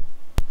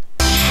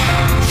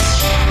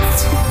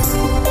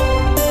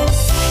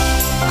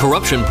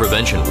 Corruption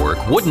prevention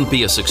work wouldn't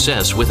be a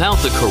success without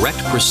the correct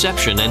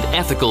perception and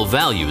ethical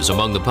values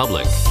among the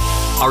public.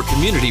 Our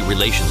Community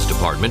Relations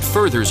Department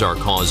furthers our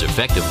cause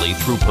effectively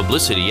through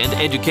publicity and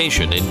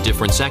education in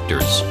different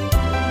sectors.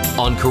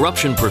 On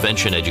corruption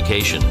prevention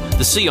education,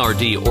 the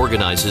CRD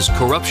organizes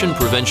corruption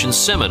prevention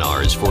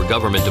seminars for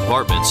government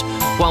departments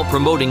while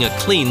promoting a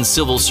clean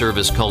civil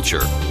service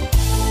culture.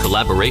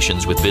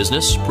 Collaborations with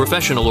business,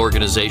 professional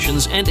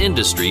organizations, and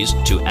industries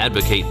to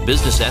advocate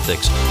business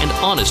ethics and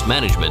honest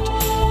management,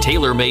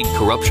 tailor-made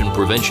corruption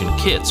prevention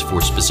kits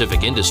for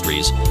specific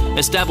industries,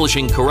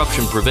 establishing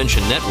corruption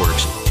prevention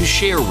networks to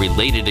share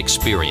related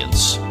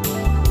experience.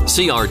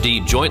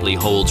 CRD jointly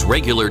holds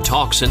regular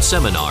talks and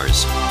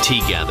seminars, tea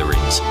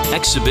gatherings,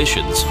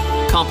 exhibitions,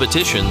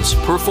 competitions,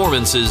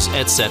 performances,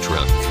 etc.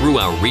 through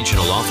our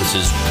regional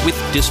offices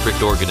with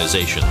district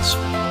organizations.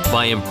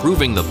 By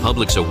improving the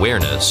public's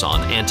awareness on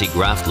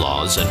anti-graft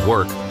laws and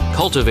work,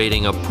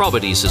 cultivating a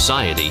probity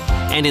society,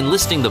 and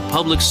enlisting the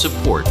public's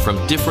support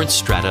from different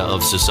strata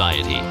of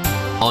society.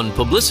 On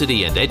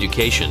publicity and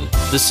education,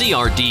 the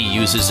CRD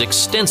uses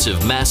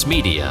extensive mass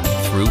media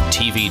through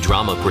TV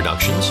drama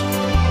productions,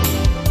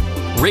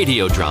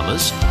 radio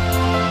dramas,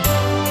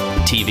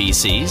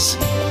 TVCs,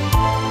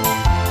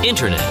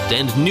 internet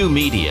and new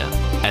media,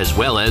 as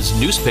well as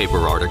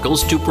newspaper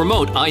articles to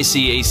promote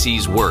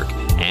ICAC's work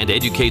and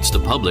educates the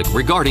public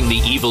regarding the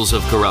evils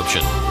of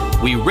corruption.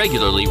 We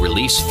regularly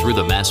release through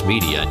the mass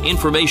media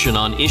information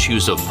on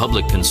issues of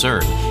public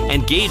concern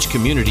and gauge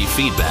community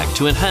feedback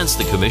to enhance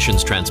the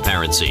Commission's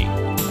transparency.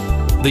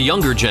 The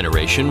younger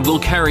generation will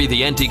carry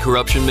the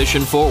anti-corruption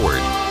mission forward.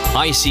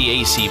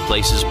 ICAC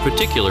places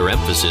particular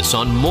emphasis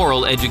on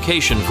moral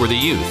education for the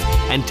youth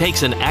and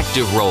takes an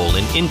active role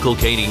in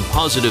inculcating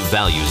positive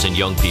values in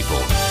young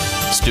people.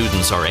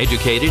 Students are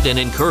educated and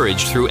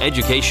encouraged through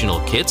educational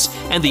kits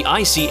and the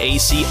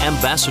ICAC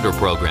Ambassador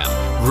Program,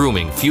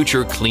 grooming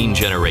future clean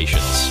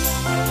generations.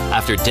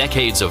 After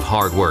decades of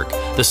hard work,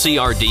 the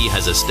CRD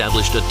has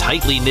established a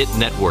tightly knit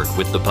network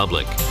with the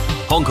public.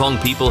 Hong Kong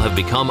people have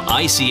become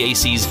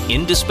ICAC's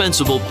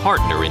indispensable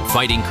partner in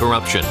fighting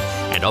corruption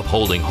and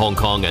upholding Hong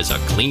Kong as a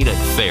clean and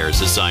fair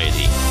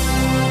society.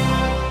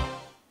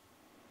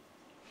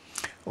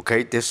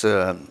 Okay, this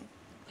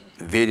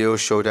video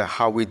showed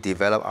how we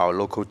develop our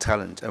local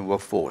talent and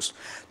workforce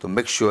to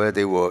make sure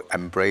they will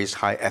embrace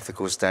high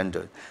ethical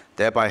standards,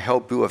 thereby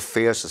help build a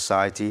fair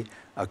society,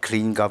 a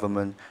clean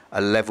government, a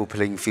level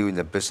playing field in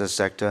the business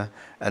sector,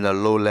 and a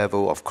low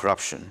level of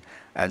corruption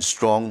and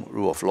strong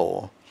rule of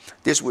law.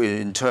 This will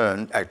in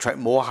turn attract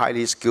more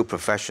highly skilled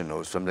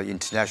professionals from the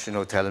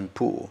international talent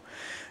pool.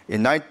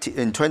 In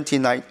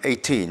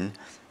 2018,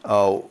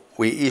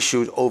 we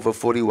issued over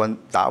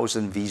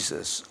 41,000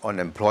 visas on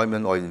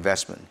employment or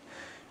investment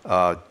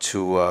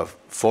to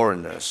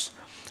foreigners,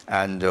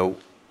 and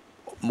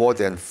more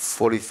than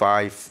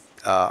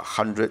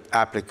 4,500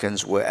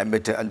 applicants were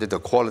admitted under the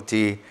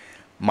Quality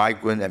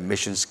Migrant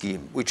Admission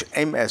Scheme, which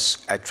aims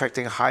at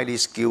attracting highly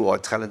skilled or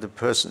talented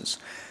persons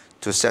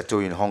to settle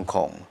in Hong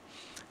Kong.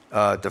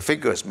 The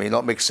figures may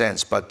not make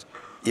sense, but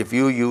if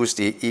you use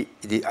the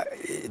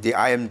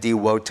IMD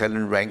World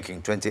Talent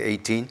Ranking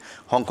 2018,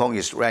 Hong Kong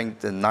is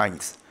ranked the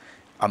 9th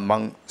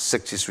among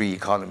 63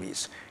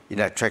 economies in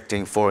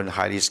attracting foreign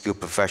highly skilled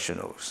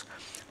professionals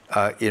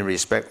in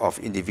respect of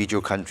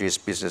individual countries'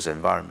 business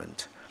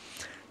environment.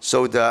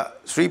 So the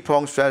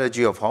three-pronged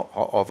strategy of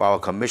our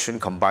Commission,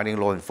 combining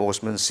law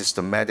enforcement,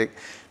 systematic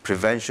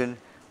prevention,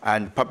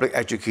 and public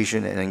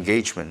education and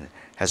engagement,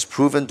 has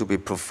proven to be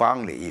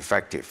profoundly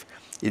effective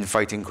in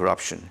fighting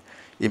corruption.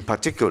 In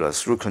particular,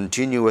 through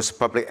continuous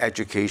public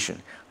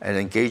education and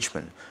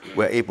engagement,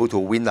 we're able to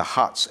win the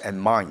hearts and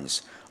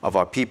minds of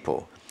our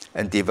people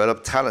and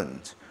develop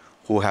talent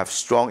who have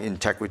strong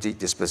integrity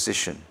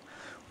disposition.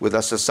 With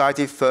a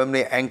society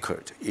firmly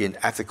anchored in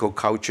ethical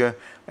culture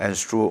and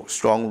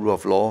strong rule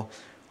of law,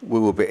 we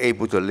will be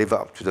able to live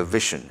up to the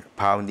vision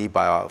pioneered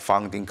by our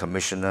founding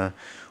commissioner,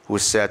 who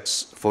said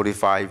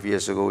 45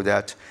 years ago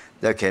that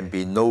there can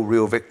be no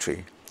real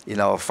victory in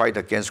our fight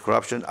against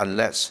corruption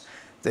unless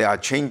there are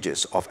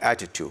changes of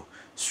attitude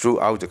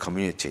throughout the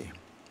community.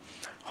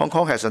 Hong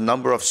Kong has a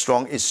number of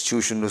strong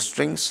institutional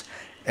strengths,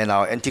 and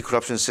our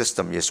anti-corruption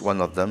system is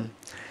one of them.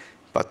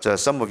 But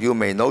some of you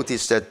may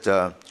notice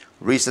that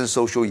recent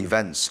social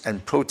events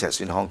and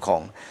protests in Hong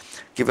Kong,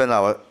 given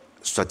our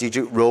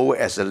strategic role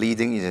as a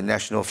leading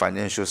international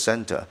financial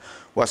center,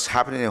 what's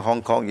happening in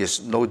Hong Kong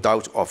is no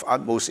doubt of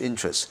utmost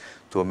interest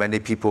to many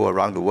people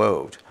around the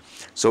world.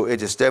 So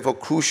it is therefore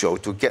crucial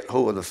to get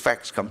hold of the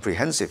facts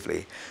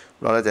comprehensively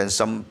rather than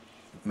some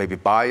maybe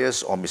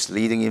biased or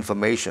misleading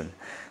information.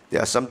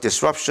 There are some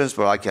disruptions,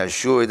 but I can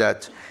assure you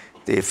that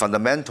the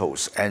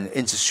fundamentals and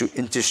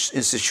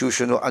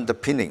institutional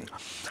underpinning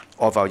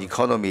of our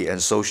economy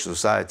and social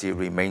society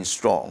remain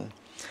strong.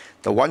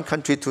 The one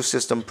country, two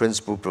system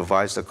principle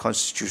provides a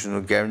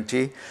constitutional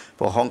guarantee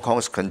for Hong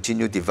Kong's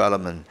continued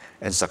development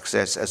and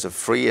success as a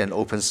free and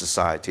open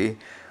society,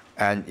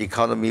 an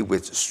economy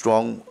with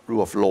strong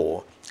rule of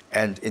law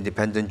and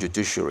independent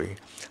judiciary.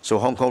 So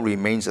Hong Kong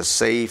remains a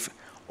safe,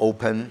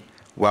 open,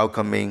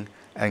 welcoming,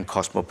 and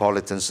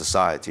cosmopolitan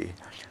society,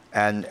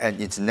 and an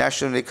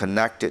internationally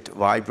connected,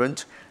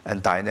 vibrant,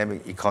 and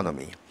dynamic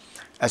economy.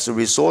 As a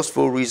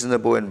resourceful,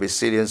 reasonable, and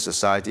resilient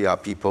society, our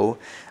people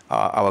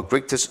are our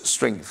greatest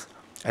strength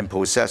and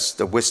possess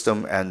the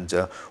wisdom and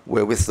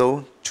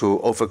wherewithal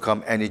to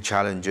overcome any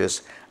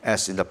challenges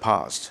as in the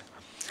past.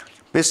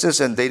 Business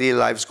and daily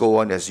lives go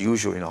on as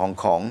usual in Hong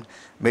Kong.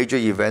 Major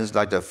events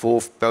like the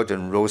 4th Belt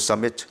and Road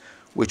Summit,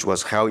 which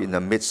was held in the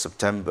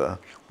mid-September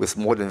with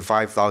more than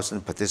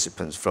 5,000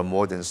 participants from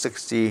more than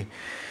 60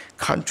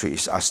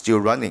 countries, are still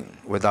running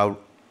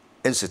without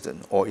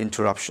incident or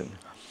interruption.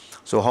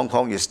 So Hong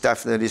Kong is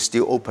definitely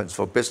still open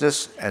for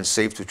business and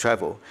safe to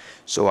travel.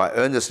 So I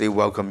earnestly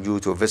welcome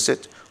you to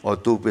visit or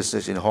do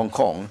business in Hong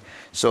Kong.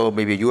 So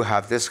maybe you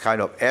have this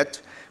kind of ad,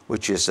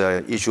 which is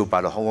issued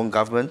by the Hong Kong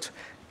government.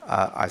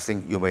 I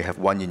think you may have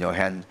one in your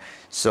hand.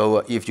 So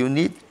if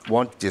you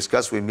want to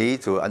discuss with me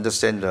to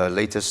understand the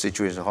latest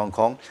situation in Hong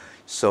Kong,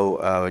 so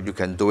you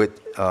can do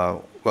it.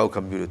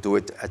 Welcome you to do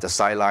it at the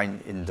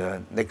sideline in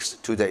the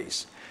next 2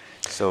 days.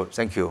 So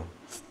thank you.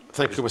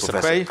 Thank you,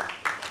 Mr. Fay.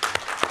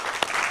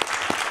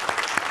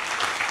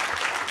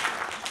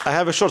 I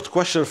have a short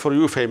question for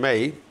you, if I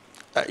may.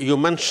 You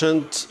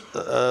mentioned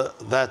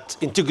that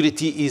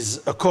integrity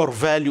is a core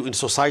value in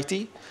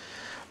society,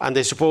 and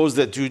I suppose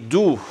that you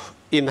do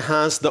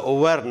enhance the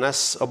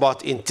awareness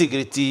about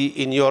integrity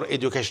in your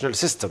educational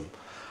system.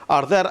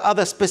 Are there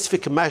other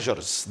specific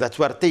measures that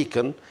were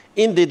taken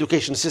in the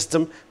education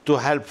system to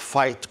help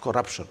fight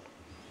corruption?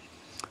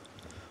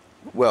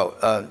 Well,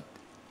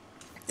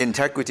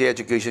 integrity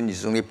education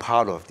is only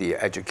part of the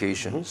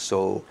education. Mm-hmm.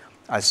 So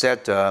I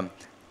said,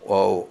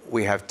 well,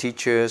 we have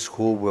teachers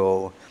who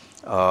will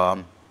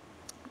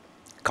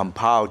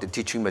compile the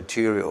teaching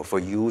material for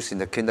use in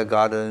the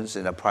kindergartens,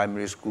 in the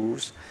primary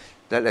schools,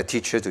 let a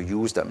teacher to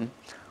use them.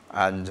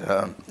 And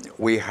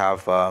we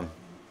have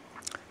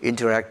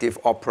interactive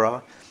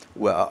opera,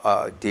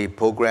 the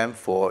program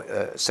for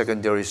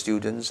secondary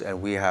students,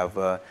 and we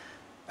have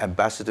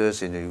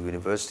ambassadors in the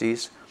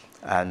universities.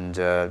 And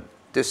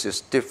this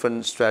is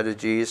different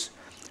strategies.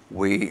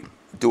 We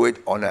do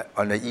it on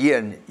a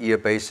year-on-year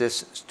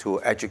basis to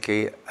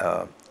educate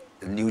a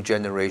new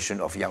generation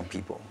of young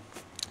people.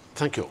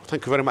 Thank you.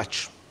 Thank you very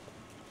much.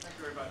 Thank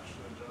you very much,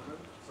 gentlemen.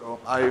 So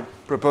I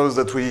propose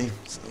that we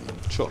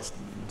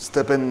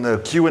step in the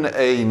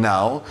Q&A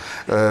now.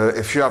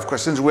 If you have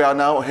questions, we are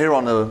now here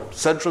on a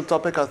central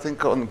topic, I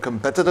think, on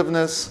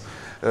competitiveness.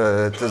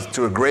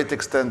 To a great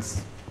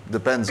extent,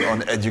 depends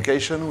on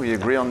education. We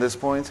agree on this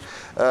point.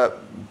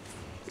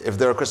 If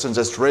there are questions,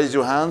 just raise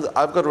your hand.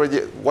 I've got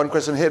already one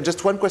question here.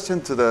 Just one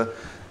question to the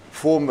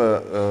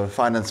former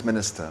finance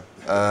minister.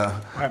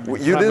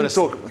 You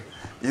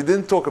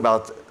didn't talk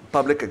about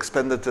public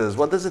expenditures.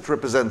 What does it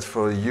represent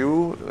for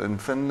you in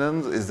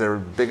Finland? Is there a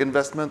big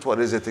investment? What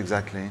is it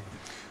exactly?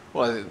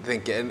 Well, I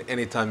think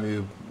anytime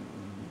you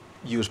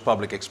use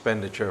public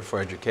expenditure for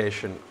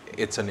education,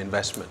 it's an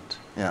investment.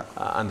 Yeah.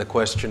 And the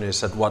question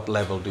is, at what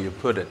level do you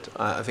put it?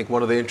 I think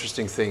one of the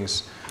interesting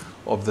things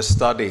of the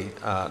study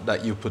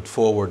that you put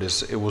forward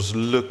is it was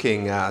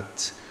looking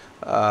at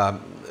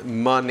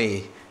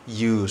money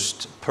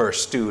used per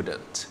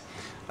student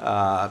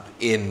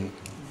in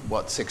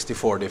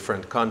 64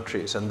 different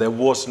countries, and there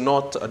was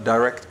not a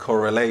direct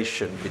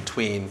correlation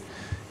between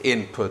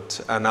input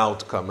and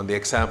outcome. And the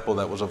example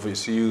that was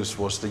obviously used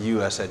was the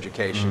US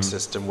education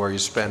system, where you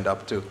spend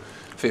up to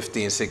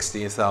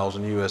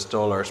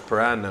 $15,000–16,000 per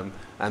annum,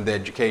 and the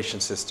education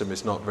system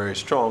is not very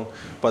strong.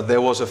 But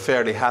there was a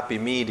fairly happy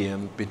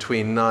medium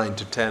between $9,000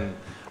 to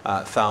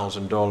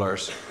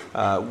 $10,000,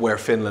 where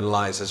Finland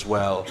lies as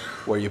well,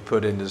 where you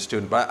put into the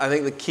student. But I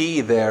think the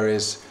key there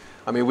is,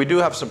 I mean, we do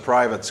have some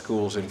private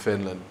schools in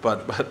Finland,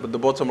 but the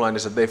bottom line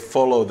is that they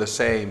follow the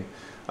same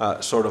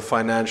sort of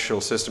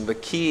financial system. The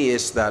key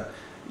is that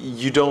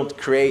you don't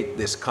create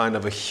this kind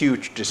of a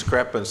huge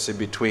discrepancy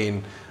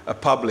between a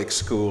public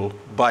school,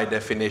 by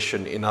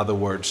definition, in other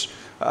words,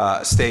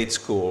 state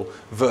school,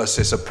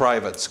 versus a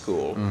private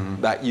school.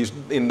 That you,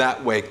 in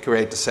that way,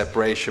 create a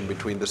separation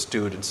between the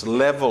students. The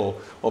level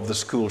of the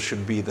school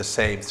should be the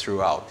same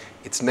throughout.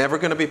 It's never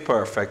going to be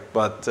perfect,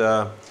 but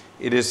the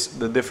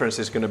difference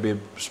is going to be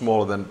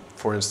smaller than,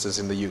 for instance,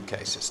 in the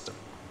UK system.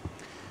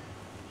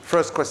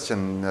 First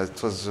question,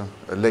 it was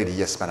a lady.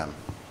 Yes, madam.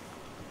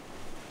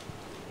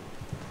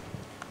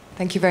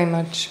 Thank you very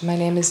much. My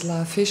name is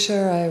La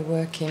Fischer. I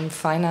work in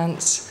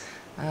finance.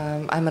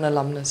 I'm an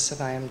alumnus of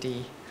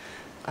IMD.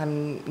 I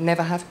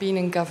never have been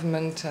in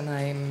government, and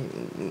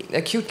I'm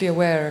acutely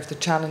aware of the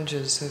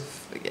challenges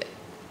of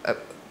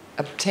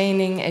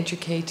obtaining,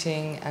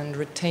 educating, and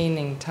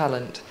retaining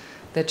talent.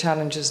 They're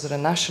challenges that are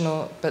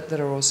national, but that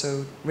are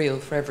also real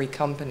for every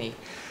company.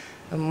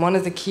 And one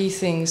of the key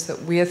things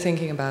that we are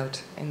thinking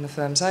about in the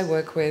firms I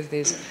work with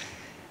is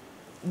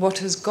what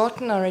has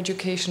gotten our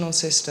educational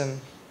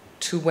system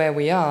to where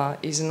we are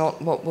is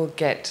not what will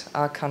get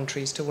our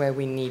countries to where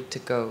we need to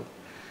go.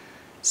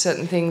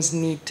 Certain things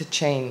need to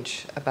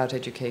change about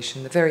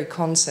education. The very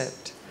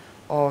concept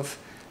of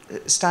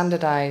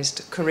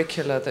standardized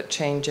curricula that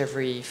change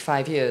every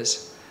 5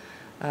 years,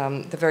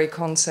 the very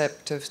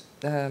concept of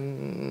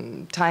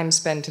time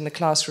spent in the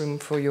classroom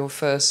for your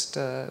first,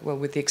 well,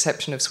 with the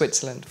exception of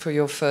Switzerland, for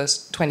your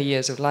first 20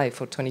 years of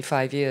life or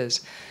 25 years.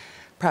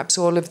 Perhaps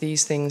all of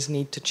these things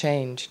need to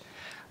change.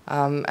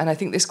 And I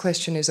think this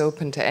question is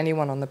open to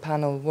anyone on the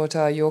panel. What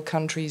are your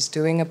countries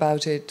doing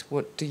about it?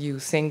 What do you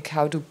think?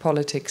 How do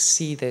politics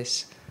see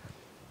this?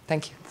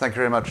 Thank you. Thank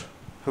you very much.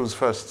 Who's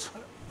first?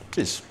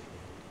 Please.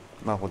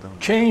 Mauro.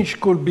 Change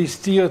could be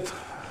steered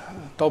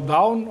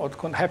top-down, or it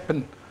can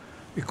happen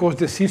because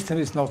the system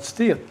is not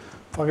steered.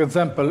 For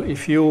example,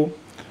 if you,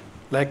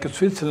 like in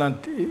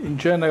Switzerland, in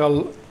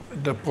general,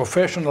 the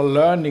professional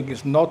learning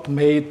is not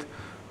made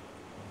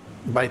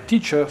by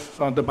teachers,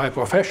 but by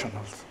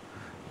professionals.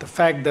 The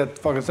fact that,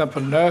 for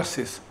example,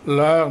 nurses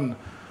learn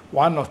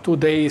 1 or 2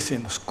 days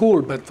in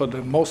school, but for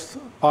the most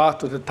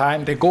part of the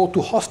time they go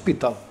to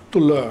hospital to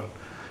learn.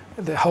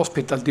 The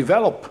hospital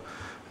develop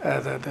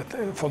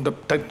from the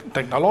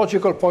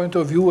technological point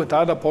of view, at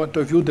other point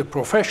of view, the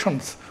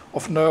professions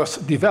of nurse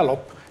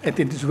develop, and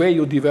in this way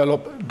you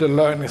develop the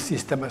learning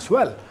system as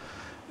well.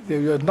 There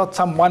is not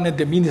someone in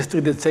the ministry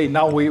that say,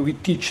 now we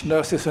teach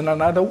nurses in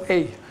another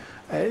way.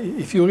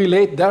 If you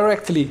relate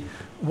directly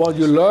what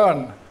you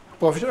learn,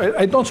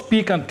 I don't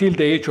speak until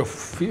the age of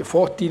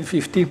 14,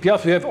 15.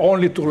 Perhaps we have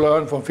only to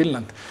learn from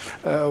Finland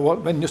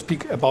when you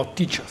speak about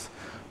teachers.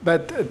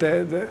 But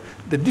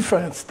the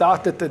difference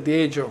started at the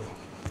age of,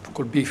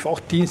 could be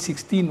 14,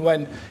 16,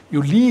 when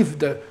you leave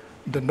the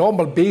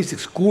normal basic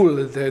school,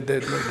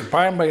 the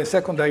primary and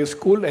secondary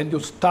school, and you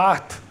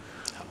start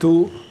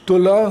to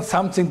learn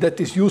something that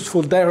is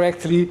useful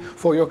directly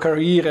for your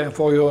career and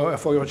for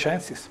your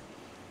chances.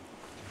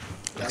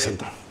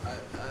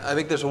 I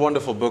think there's a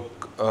wonderful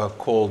book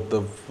called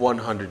The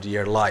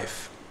 100-Year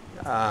Life.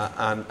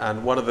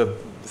 And one of the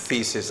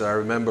theses I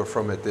remember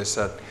from it is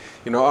that,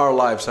 you know, our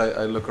lives,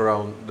 I look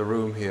around the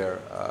room here,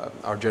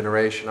 our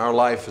generation, our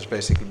life is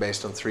basically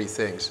based on 3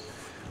 things.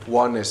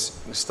 1 is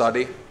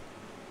study,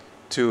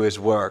 2 is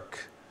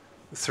work,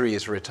 3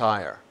 is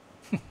retire.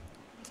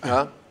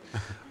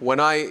 When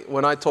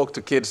I talk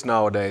to kids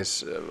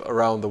nowadays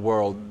around the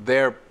world,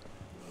 their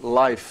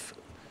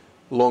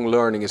lifelong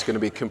learning is going to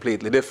be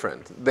completely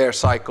different. Their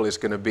cycle is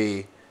going to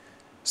be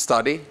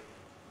study,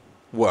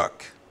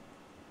 work,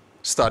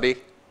 study,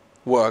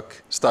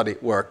 work, study,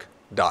 work,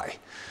 die.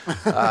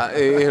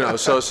 You know,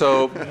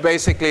 so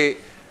basically,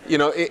 you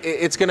know,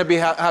 it's going to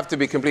have to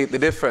be completely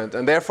different.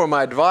 And therefore,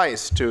 my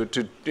advice to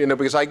you know,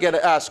 because I get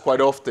asked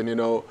quite often, you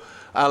know,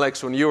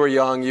 Alex, when you were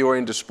young, you were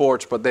into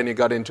sports, but then you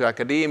got into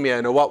academia.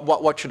 You know,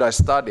 what should I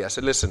study? I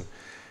said, listen,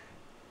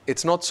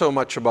 it's not so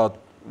much about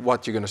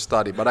what you're going to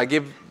study, but I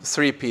give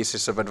 3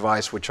 pieces of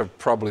advice which I've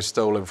probably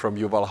stolen from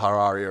Yuval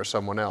Harari or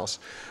someone else.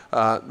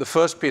 The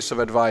first piece of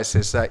advice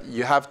is that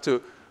you have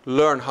to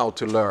learn how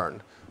to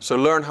learn. So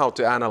learn how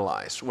to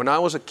analyze. When I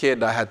was a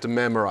kid, I had to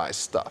memorize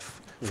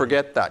stuff.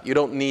 Forget that. You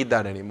don't need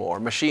that anymore.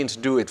 Machines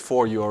do it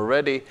for you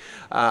already,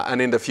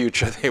 and in the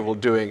future they will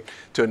do it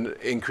to an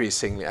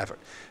increasing effort.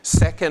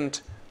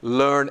 Second,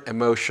 learn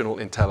emotional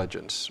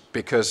intelligence,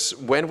 because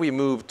when we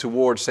move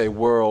towards a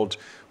world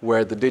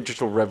where the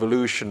digital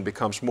revolution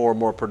becomes more and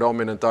more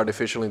predominant,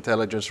 artificial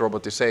intelligence,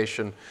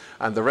 robotization,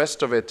 and the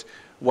rest of it,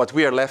 what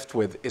we are left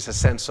with is a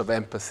sense of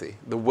empathy,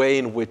 the way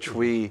in which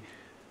we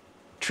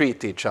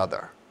treat each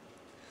other.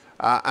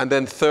 And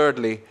then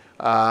thirdly,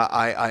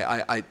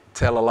 I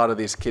tell a lot of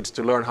these kids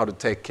to learn how to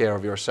take care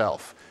of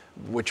yourself,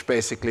 which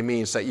basically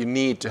means that you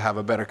need to have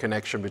a better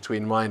connection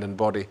between mind and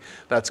body.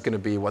 That's going to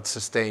be what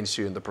sustains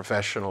you in the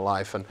professional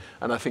life. And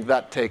I think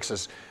that takes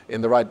us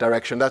in the right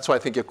direction. That's why I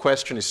think your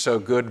question is so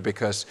good,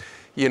 because,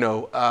 you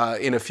know,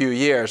 in a few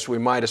years, we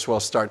might as well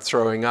start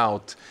throwing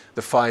out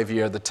the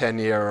 5-year, the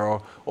 10-year,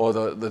 or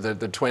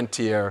the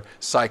 20-year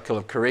cycle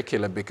of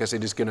curricula, because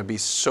it is going to be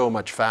so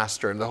much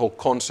faster, and the whole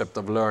concept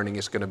of learning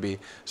is going to be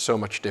so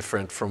much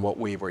different from what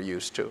we were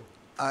used to.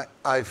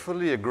 I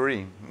fully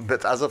agree,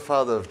 but as a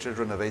father of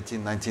children of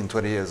 18, 19,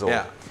 20 years old,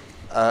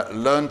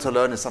 learn to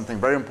learn is something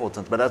very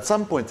important. But at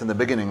some point in the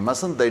beginning,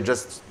 mustn't they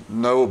just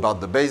know about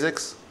the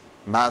basics?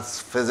 Maths,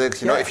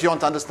 physics, you know, if you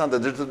want to understand the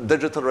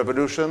digital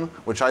revolution,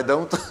 which I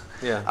don't,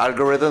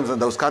 algorithms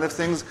and those kind of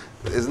things,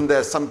 isn't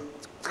there some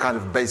kind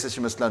of basis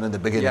you must learn in the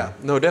beginning? Yeah,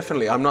 no,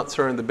 definitely. I'm not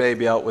throwing the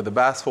baby out with the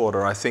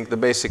bathwater. I think the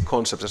basic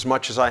concepts, as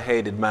much as I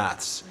hated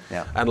maths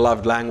and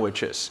loved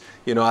languages,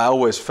 you know, I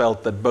always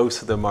felt that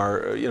both of them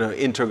are, you know,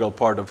 integral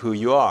part of who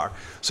you are.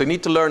 So you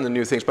need to learn the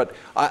new things. But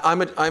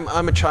I'm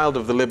a child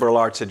of the liberal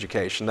arts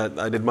education.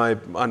 I did my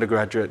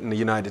undergraduate in the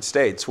United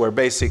States, where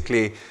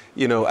basically,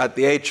 you know, at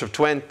the age of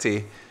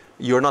 20,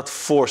 you're not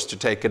forced to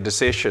take a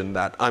decision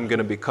that I'm going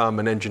to become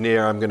an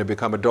engineer, I'm going to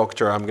become a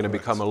doctor, I'm going to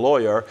become a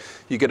lawyer.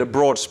 You get a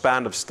broad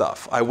span of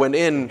stuff. I went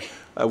in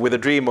with a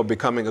dream of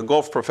becoming a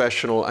golf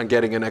professional and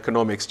getting an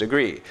economics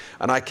degree.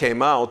 And I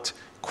came out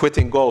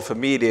quitting golf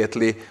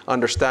immediately,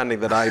 understanding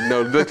that I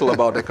know little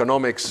about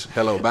economics,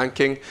 hello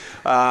banking,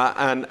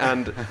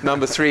 and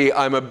number three,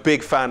 I'm a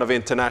big fan of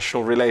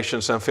international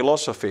relations and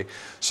philosophy.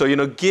 So, you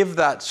know, give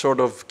that sort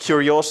of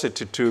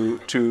curiosity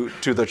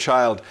to the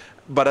child,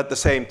 but at the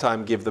same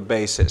time give the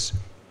basis.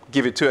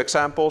 Give you two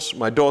examples.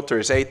 My daughter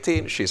is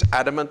 18. She's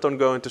adamant on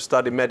going to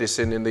study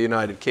medicine in the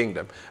United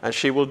Kingdom, and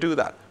she will do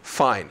that.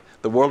 Fine.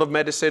 The world of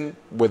medicine,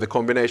 with a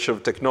combination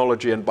of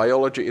technology and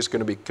biology, is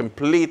going to be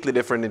completely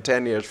different in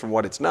 10 years from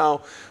what it's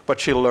now, but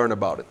she'll learn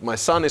about it. My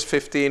son is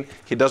 15.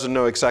 He doesn't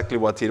know exactly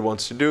what he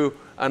wants to do,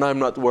 and I'm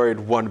not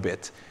worried one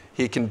bit.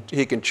 He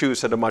can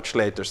choose at a much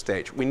later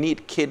stage. We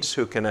need kids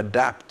who can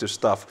adapt to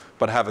stuff,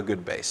 but have a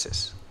good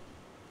basis.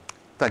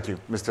 Thank you.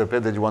 Mr.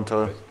 Pitt, did you want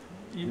to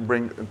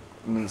bring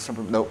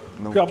something? No.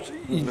 Perhaps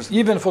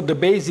even for the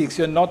basics,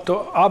 you're not to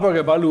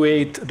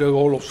over-evaluate the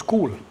role of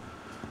school.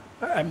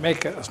 I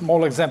make a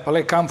small example.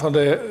 I come from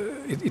the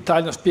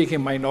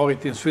Italian-speaking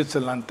minority in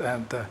Switzerland,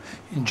 and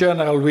in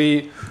general,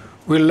 we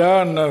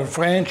learn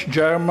French,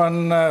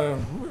 German,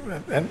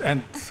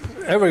 and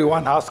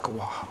everyone asks,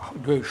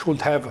 you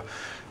should have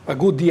a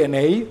good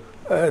DNA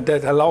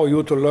that allow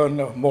you to learn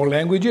more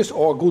languages,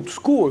 or a good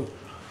school.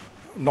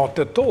 Not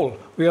at all.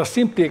 We are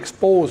simply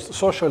exposed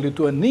socially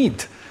to a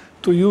need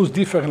to use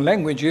different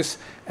languages,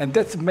 and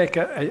that's make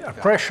a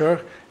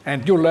pressure,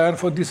 and you learn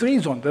for this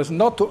reason. There's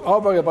not to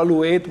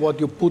over-evaluate what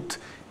you put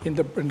in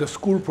the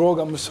school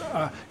programs.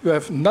 You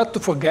have not to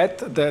forget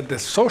that the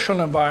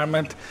social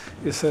environment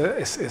is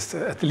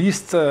at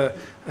least the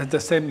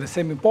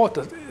same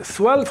important. As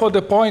well, for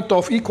the point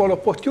of equal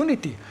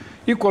opportunity.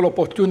 Equal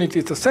opportunity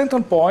is the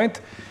central point.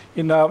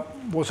 In a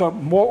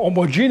more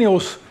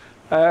homogeneous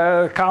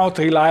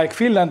country like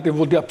Finland, it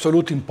would be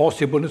absolutely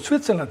impossible in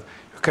Switzerland.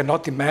 You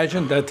cannot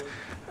imagine that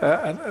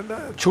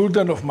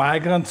children of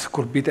migrants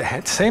could be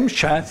the same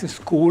chance in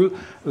school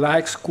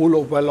like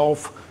school of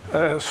well-off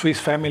Swiss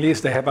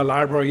families. They have a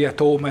library at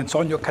home and so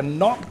on. You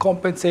cannot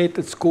compensate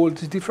at school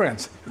the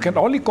difference. You can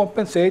only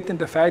compensate in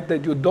the fact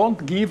that you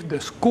don't give the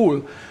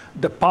school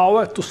the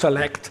power to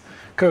select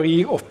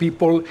career of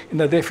people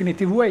in a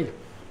definitive way.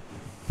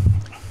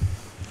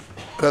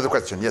 Another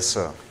question, yes,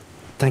 sir.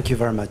 Thank you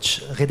very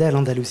much. Reda El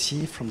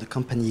Andalusi from the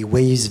company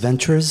Waves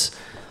Ventures.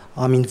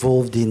 I'm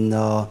involved in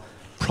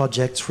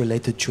projects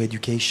related to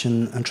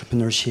education,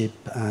 entrepreneurship,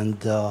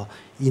 and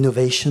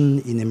innovation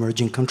in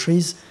emerging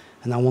countries.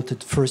 And I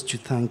wanted first to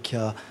thank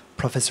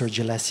Professor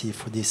Jelassi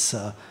for this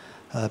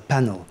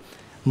panel.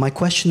 My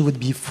question would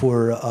be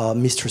for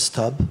Mr.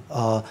 Stubb.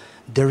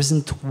 There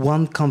isn't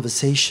one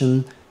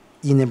conversation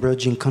in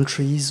emerging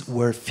countries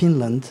where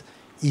Finland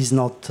is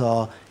not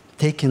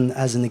taken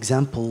as an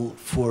example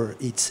for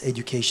its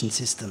education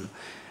system.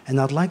 And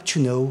I'd like to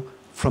know,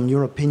 from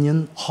your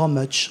opinion, how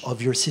much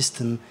of your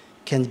system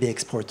can be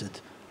exported.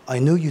 I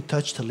know you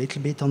touched a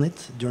little bit on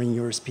it during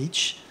your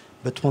speech,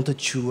 but wanted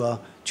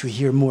to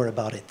hear more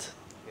about it.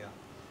 Yeah,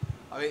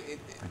 I mean,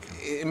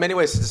 in many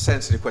ways, it's a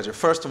sensitive question.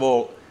 First of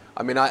all,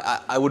 I mean,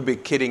 I would be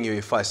kidding you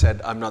if I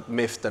said I'm not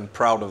miffed and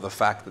proud of the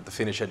fact that the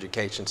Finnish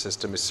education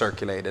system is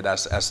circulated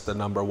as the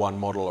 #1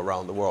 model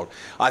around the world.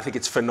 I think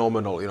it's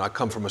phenomenal. You know, I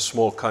come from a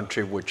small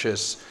country which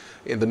is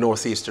in the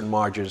northeastern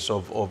margins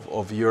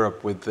of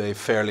Europe with a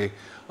fairly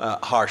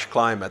harsh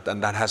climate,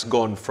 and that has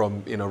gone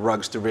from, you know,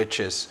 rugs to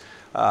riches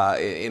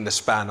in the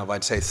span of,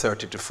 I'd say,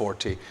 30 to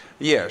 40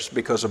 years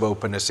because of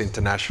openness,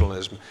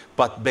 internationalism,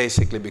 but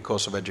basically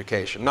because of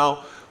education.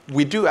 Now,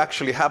 we do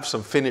actually have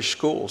some Finnish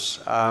schools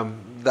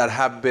that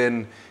have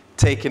been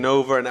taken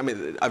over, and I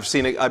mean, I've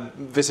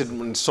visited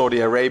in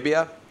Saudi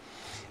Arabia.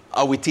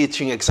 Are we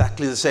teaching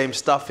exactly the same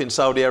stuff in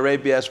Saudi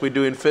Arabia as we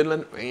do in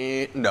Finland?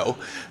 No,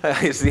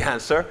 is the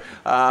answer.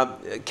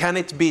 Can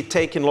it be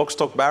taken lock,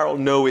 stock, barrel?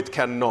 No, it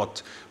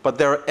cannot. But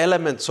there are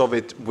elements of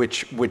it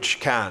which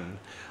can.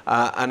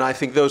 And I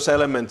think those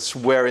elements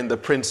were in the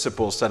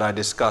principles that I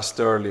discussed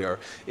earlier.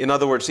 In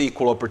other words,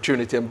 equal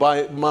opportunity. And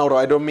by Mauro,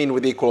 I don't mean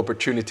with equal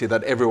opportunity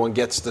that everyone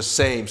gets the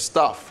same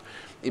stuff.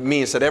 It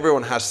means that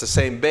everyone has the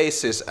same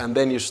basis, and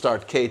then you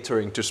start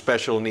catering to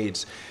special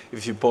needs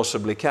if you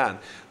possibly can.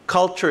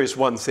 Culture is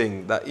one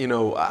thing that, you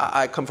know,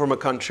 I come from a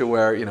country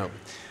where, you know,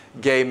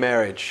 gay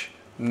marriage,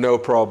 no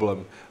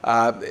problem.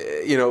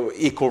 You know,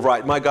 equal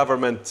right. My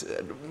government,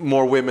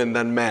 more women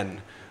than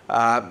men.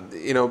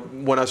 You know,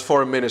 when I was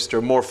foreign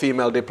minister, more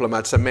female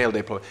diplomats than male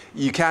diplomats.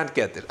 You can't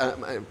get it.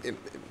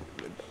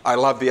 I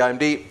love the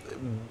IMD.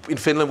 In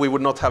Finland, we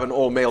would not have an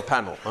all-male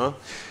panel, huh?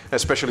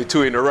 Especially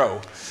 2 in a row.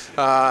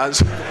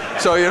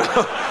 So you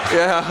know,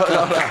 yeah.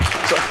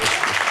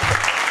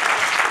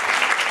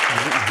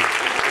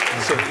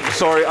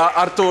 Sorry,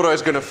 Arturo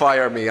is going to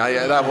fire me.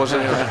 That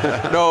wasn't.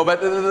 No,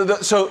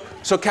 but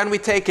so can we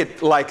take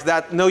it like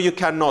that? No, you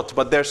cannot.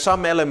 But there's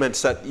some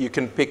elements that you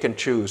can pick and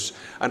choose.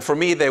 And for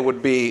me, they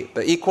would be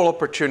the equal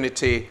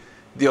opportunity,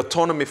 the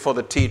autonomy for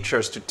the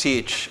teachers to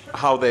teach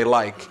how they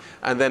like,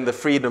 and then the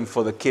freedom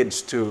for the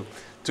kids to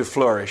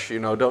flourish. You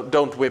know,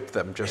 don't whip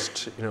them,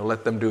 just, you know,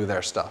 let them do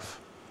their stuff.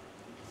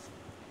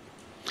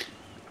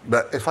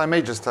 But if I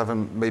may just have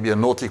maybe a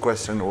naughty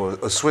question or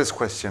a Swiss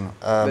question.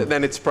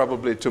 Then it's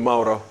probably to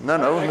Mauro.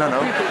 No.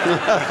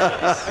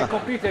 I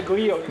completely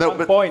agree on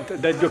one point,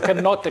 that you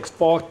cannot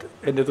export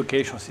an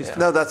education system.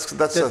 No, that's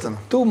certain.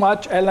 Too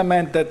much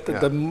element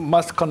that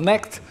must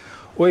connect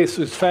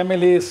with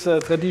families,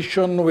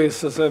 tradition,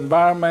 with the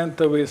environment,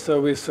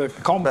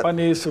 with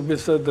companies,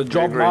 with the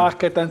job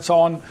market and so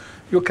on.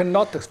 You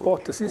cannot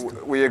export the system.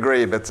 We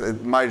agree, but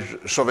my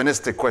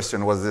chauvinistic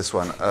question was this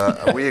one.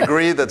 We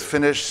agree that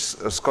Finnish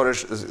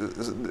Scottish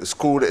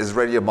school is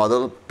really a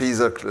model.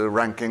 PISA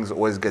rankings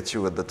always get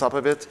you at the top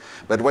of it.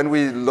 But when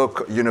we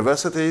look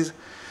universities,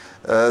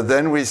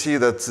 then we see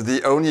that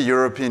the only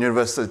European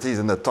universities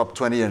in the top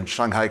 20 in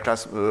Shanghai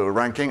class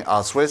ranking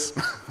are Swiss,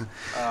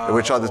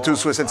 which are the two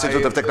Swiss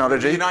Institutes of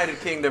Technology. The United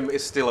Kingdom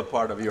is still a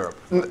part of Europe.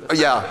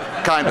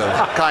 Yeah, kind of.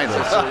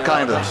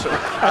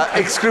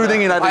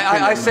 Excluding United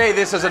Kingdom. I say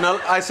this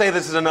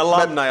as an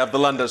alumni of the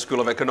London School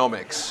of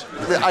Economics.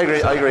 I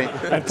agree.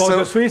 And for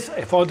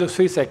the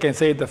Swiss, I can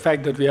say the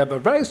fact that we have a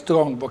very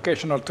strong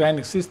vocational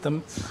training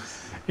system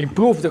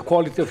improves the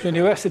quality of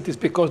universities,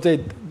 because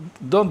they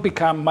don't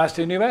become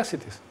master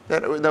universities.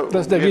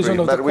 That's the reason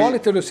of the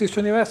quality of the Swiss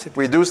university.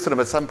 We do still,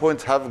 at some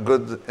point, have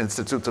good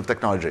institutes of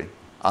technology,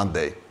 aren't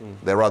they?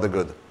 They're rather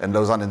good, in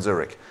Lausanne and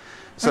Zurich.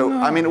 So,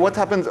 I mean, what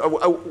happens,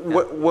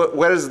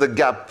 where is the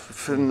gap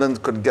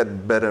Finland could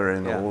get better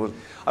in? Yeah.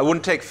 I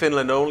wouldn't take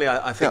Finland only.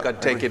 I think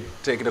I'd take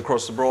it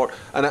across the board.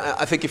 And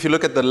I think if you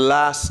look at the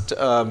last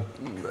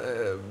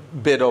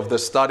bit of the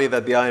study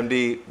that the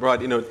IMD,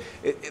 right, you know,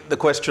 the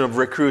question of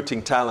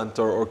recruiting talent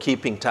or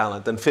keeping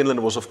talent, and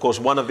Finland was, of course,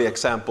 one of the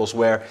examples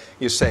where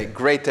you say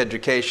great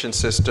education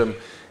system,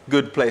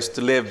 good place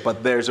to live,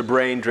 but there's a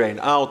brain drain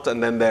out,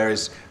 and then there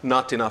is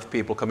not enough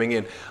people coming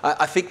in.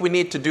 I think we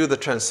need to do the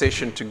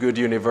transition to good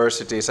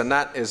universities, and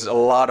that is a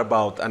lot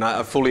about, and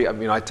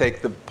I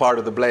take the part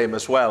of the blame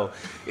as well.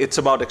 It's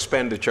about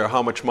expenditure,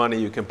 how much money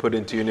you can put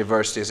into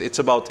universities. It's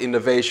about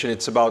innovation,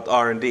 it's about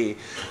R&D.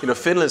 You know,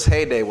 Finland's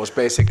heyday was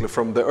basically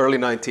from the early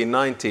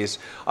 1990s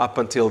up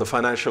until the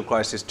financial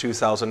crisis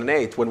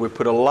 2008, when we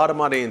put a lot of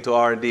money into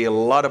R&D, a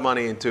lot of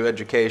money into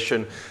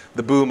education,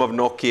 the boom of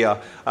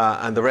Nokia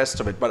and the rest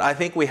of it. But I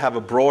think we have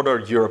a broader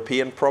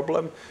European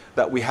problem,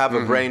 that we have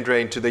a brain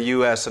drain to the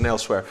US and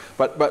elsewhere.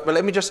 But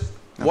let me just,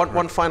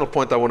 one final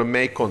point I want to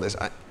make on this.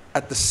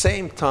 At the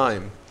same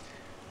time,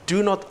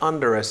 do not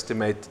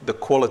underestimate the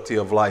quality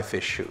of life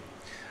issue.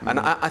 And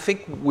I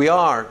think we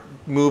are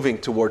moving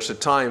towards a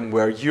time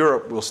where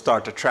Europe will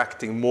start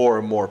attracting more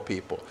and more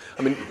people.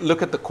 I mean,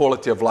 look at the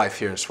quality of life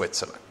here in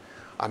Switzerland.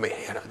 I mean,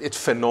 you know, it's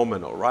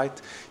phenomenal, right?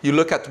 You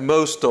look at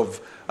most of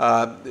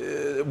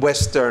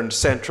Western,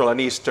 Central and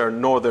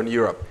Eastern, Northern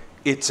Europe,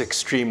 it's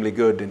extremely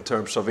good in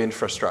terms of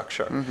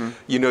infrastructure.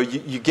 You know,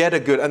 you get a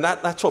good, and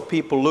that's what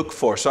people look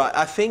for. So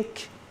I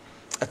think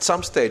at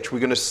some stage we're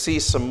going to see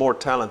some more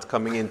talent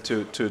coming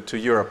into to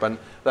Europe, and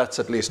that's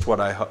at least what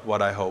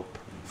I hope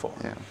for.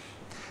 Yeah.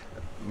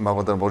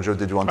 Mauro Dell'Ambrogio,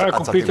 did you want to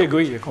add something?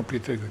 I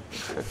completely agree.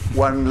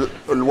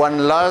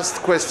 One last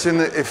question,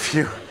 if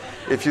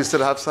you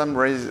still have some,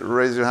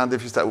 raise your hand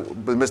if you start.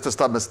 But Mr.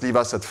 Stubb must leave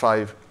us at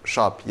 5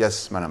 sharp.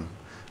 Yes, madam.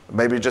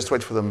 Maybe just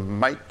wait for the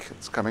mic.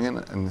 It's coming in,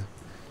 and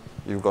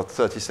you've got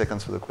 30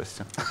 seconds for the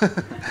question.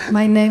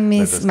 My name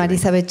is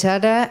Marisa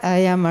Bechara. I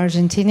am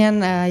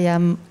Argentinian. I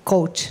am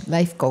coach,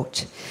 life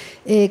coach.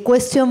 A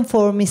question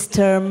for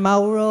Mr.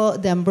 Mauro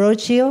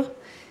Dell'Ambrogio.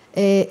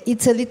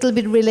 It's a little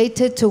bit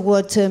related to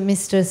what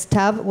Mr.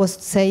 Stubb was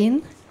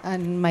saying.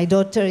 And my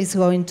daughter is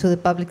going to the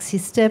public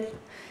system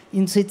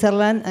in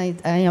Switzerland.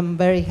 I am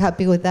very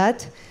happy with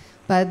that.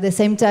 But at the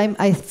same time,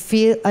 I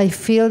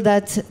feel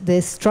that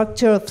the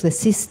structure of the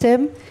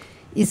system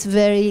is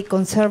very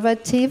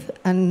conservative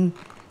and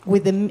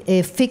with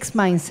a fixed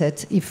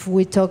mindset. If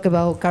we talk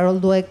about Carol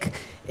Dweck,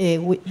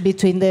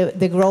 between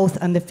the growth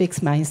and the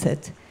fixed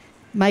mindset.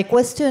 My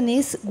question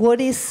is,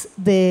 what is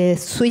the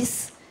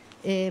Swiss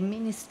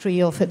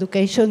Ministry of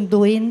Education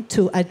doing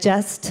to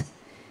adjust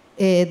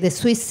the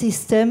Swiss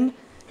system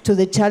to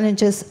the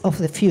challenges of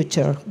the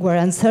future, where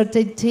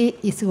uncertainty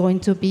is going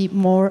to be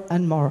more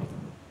and more?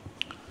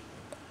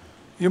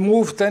 You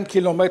move 10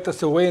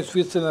 kilometers away in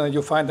Switzerland and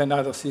you find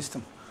another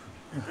system.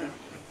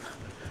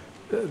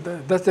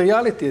 That's the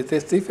reality.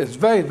 It's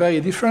very,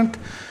 very different.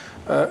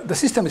 The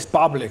system is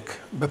public.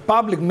 But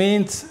public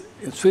means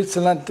in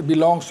Switzerland it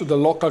belongs to the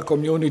local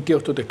community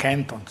or to the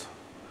cantons.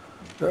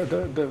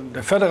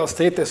 The federal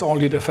state is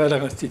only the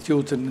federal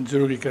institutes in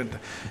Zurich and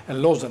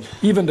Lausanne.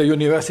 Even the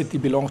university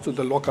belongs to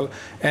the local.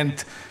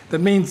 And that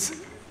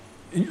means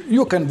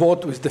you can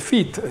vote with the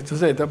feet, to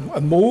say,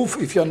 a move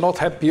if you're not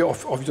happy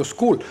of your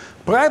school.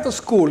 Private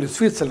school in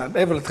Switzerland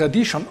have a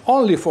tradition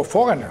only for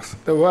foreigners.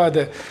 There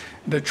were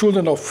the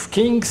children of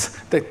kings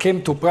that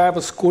came to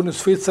private school in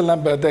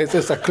Switzerland, but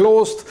there's a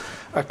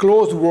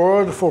closed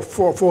world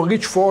for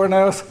rich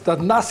foreigners that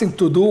nothing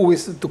to do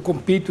with to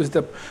compete with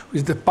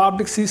the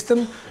public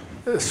system.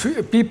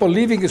 People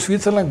living in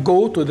Switzerland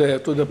go to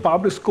the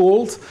public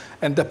schools,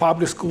 and the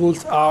public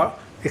schools are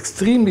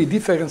extremely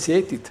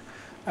differentiated.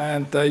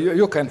 And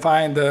you can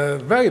find a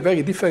very,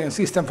 very different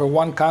system from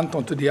one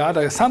canton to the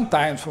other,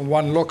 sometimes from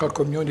one local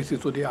community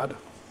to the other.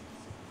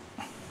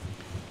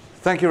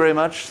 Thank you very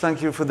much.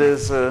 Thank you for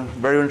this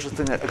very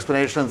interesting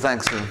explanation.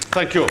 Thanks.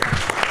 Thank you.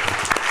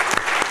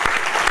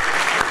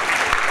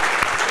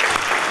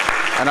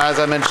 And as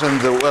I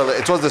mentioned, well,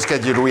 it was the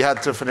schedule. We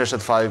had to finish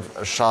at 5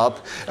 sharp.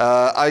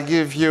 I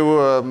give you,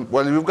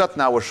 well, we've got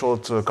now a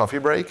short coffee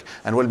break,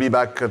 and we'll be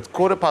back at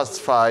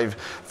 5:15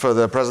 for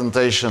the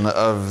presentation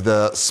of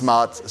the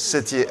Smart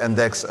City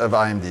Index of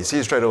IMD. See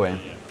you straight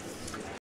away.